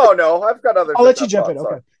 No, no. I've got others I'll I've let you got jump in. thoughts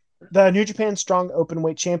Okay. on. The New Japan Strong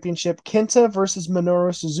Openweight Championship, Kenta versus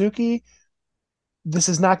Minoru Suzuki. This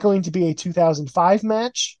is not going to be a 2005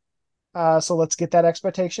 match. So let's get that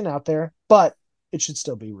expectation out there, but it should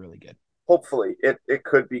still be really good. Hopefully, it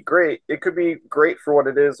could be great. It could be great for what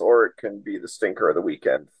it is, or it can be the stinker of the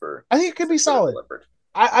weekend for I think it could be that it solid. delivered.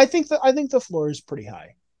 I think the floor is pretty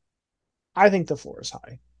high. I think the floor is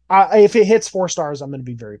high. If it hits 4 stars, I'm going to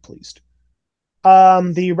be very pleased.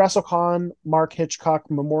 The WrestleCon Mark Hitchcock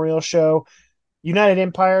Memorial Show, United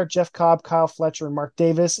Empire, Jeff Cobb, Kyle Fletcher, and Mark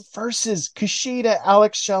Davis versus Kushida,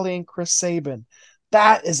 Alex Shelley, and Chris Sabin.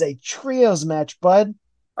 That is a trios match, bud.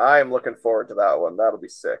 I'm looking forward to that one. That'll be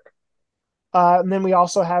sick. And then we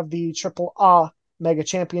also have the Triple A Mega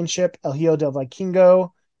Championship. El Hijo del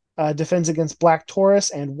Vikingo defends against Black Taurus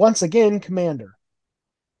and once again Commander.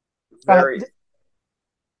 Uh, Very. th-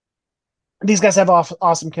 these guys have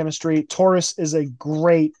awesome chemistry. Taurus is a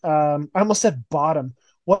great. I almost said bottom.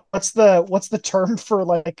 What's the term for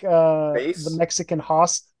like the Base. Mexican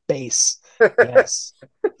Haas base? Yes,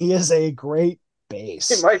 he is a great He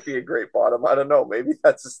base. might be a great bottom. I don't know. Maybe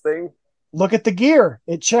that's his thing. Look at the gear;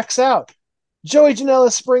 it checks out. Joey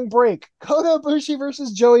Janela Spring Break. Kota Ibushi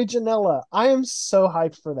versus Joey Janela. I am so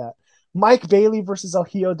hyped for that. Mike Bailey versus El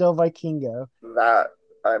Hijo del Vikingo. That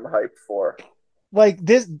I'm hyped for. Like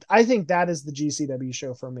this, I think that is the GCW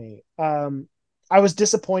show for me. I was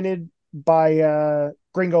disappointed by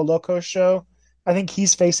Gringo Loco's show. I think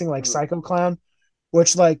he's facing like Mhm. Psycho Clown,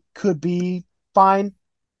 which like could be fine,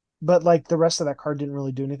 but like the rest of that card didn't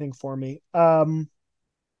really do anything for me.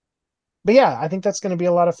 But yeah, I think that's going to be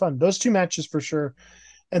a lot of fun. Those two matches for sure.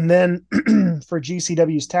 And then for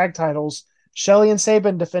GCW's tag titles, Shelly and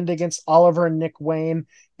Saban defend against Oliver and Nick Wayne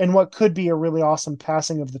in what could be a really awesome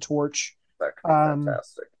passing of the torch. That could be Um,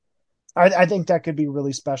 fantastic. I think that could be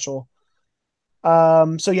really special.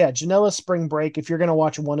 So yeah, Janela Spring Break. If you're going to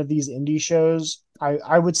watch one of these indie shows,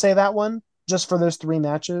 I would say that one just for those three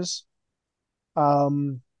matches.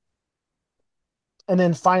 Um, and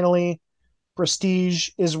then finally, Prestige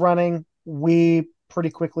is running. We pretty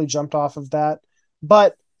quickly jumped off of that,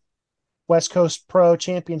 but West Coast Pro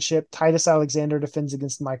Championship, Titus Alexander defends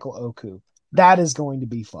against Michael Oku. That is going to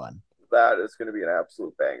be fun. That is going to be an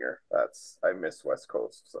absolute banger. That's I miss West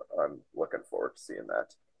Coast. So I'm looking forward to seeing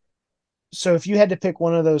that. So if you had to pick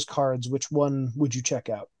one of those cards, which one would you check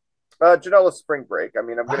out? Janela Spring Break. I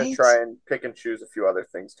mean, I'm going to Right? try and pick and choose a few other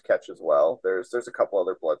things to catch as well. There's a couple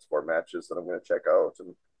other Bloodsport matches that I'm going to check out,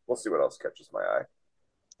 and we'll see what else catches my eye.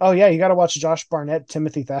 Oh yeah, you got to watch Josh Barnett,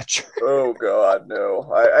 Timothy Thatcher. Oh God,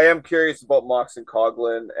 no! I am curious about Mox and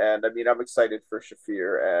Coglin, and I mean, I'm excited for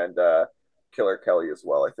Shafir and Killer Kelly as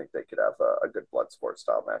well. I think they could have a good Bloodsport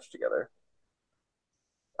style match together.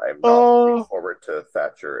 I am not looking Oh, forward to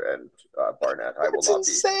Thatcher and Barnett. I will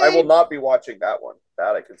that's not be. I will insane. not be watching that one.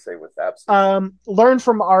 That I can say with absolute. Learn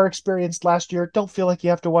from our experience last year. Don't feel like you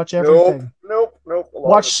have to watch Nope, everything. nope, nope. A lot of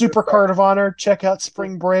Watch it's good stuff. Supercard of Honor. Check out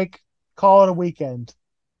Spring Break. Call it a weekend.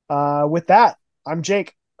 With that, I'm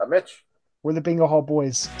Jake. Mitch. We're the Bingo Hall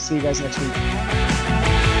Boys. See you guys next week.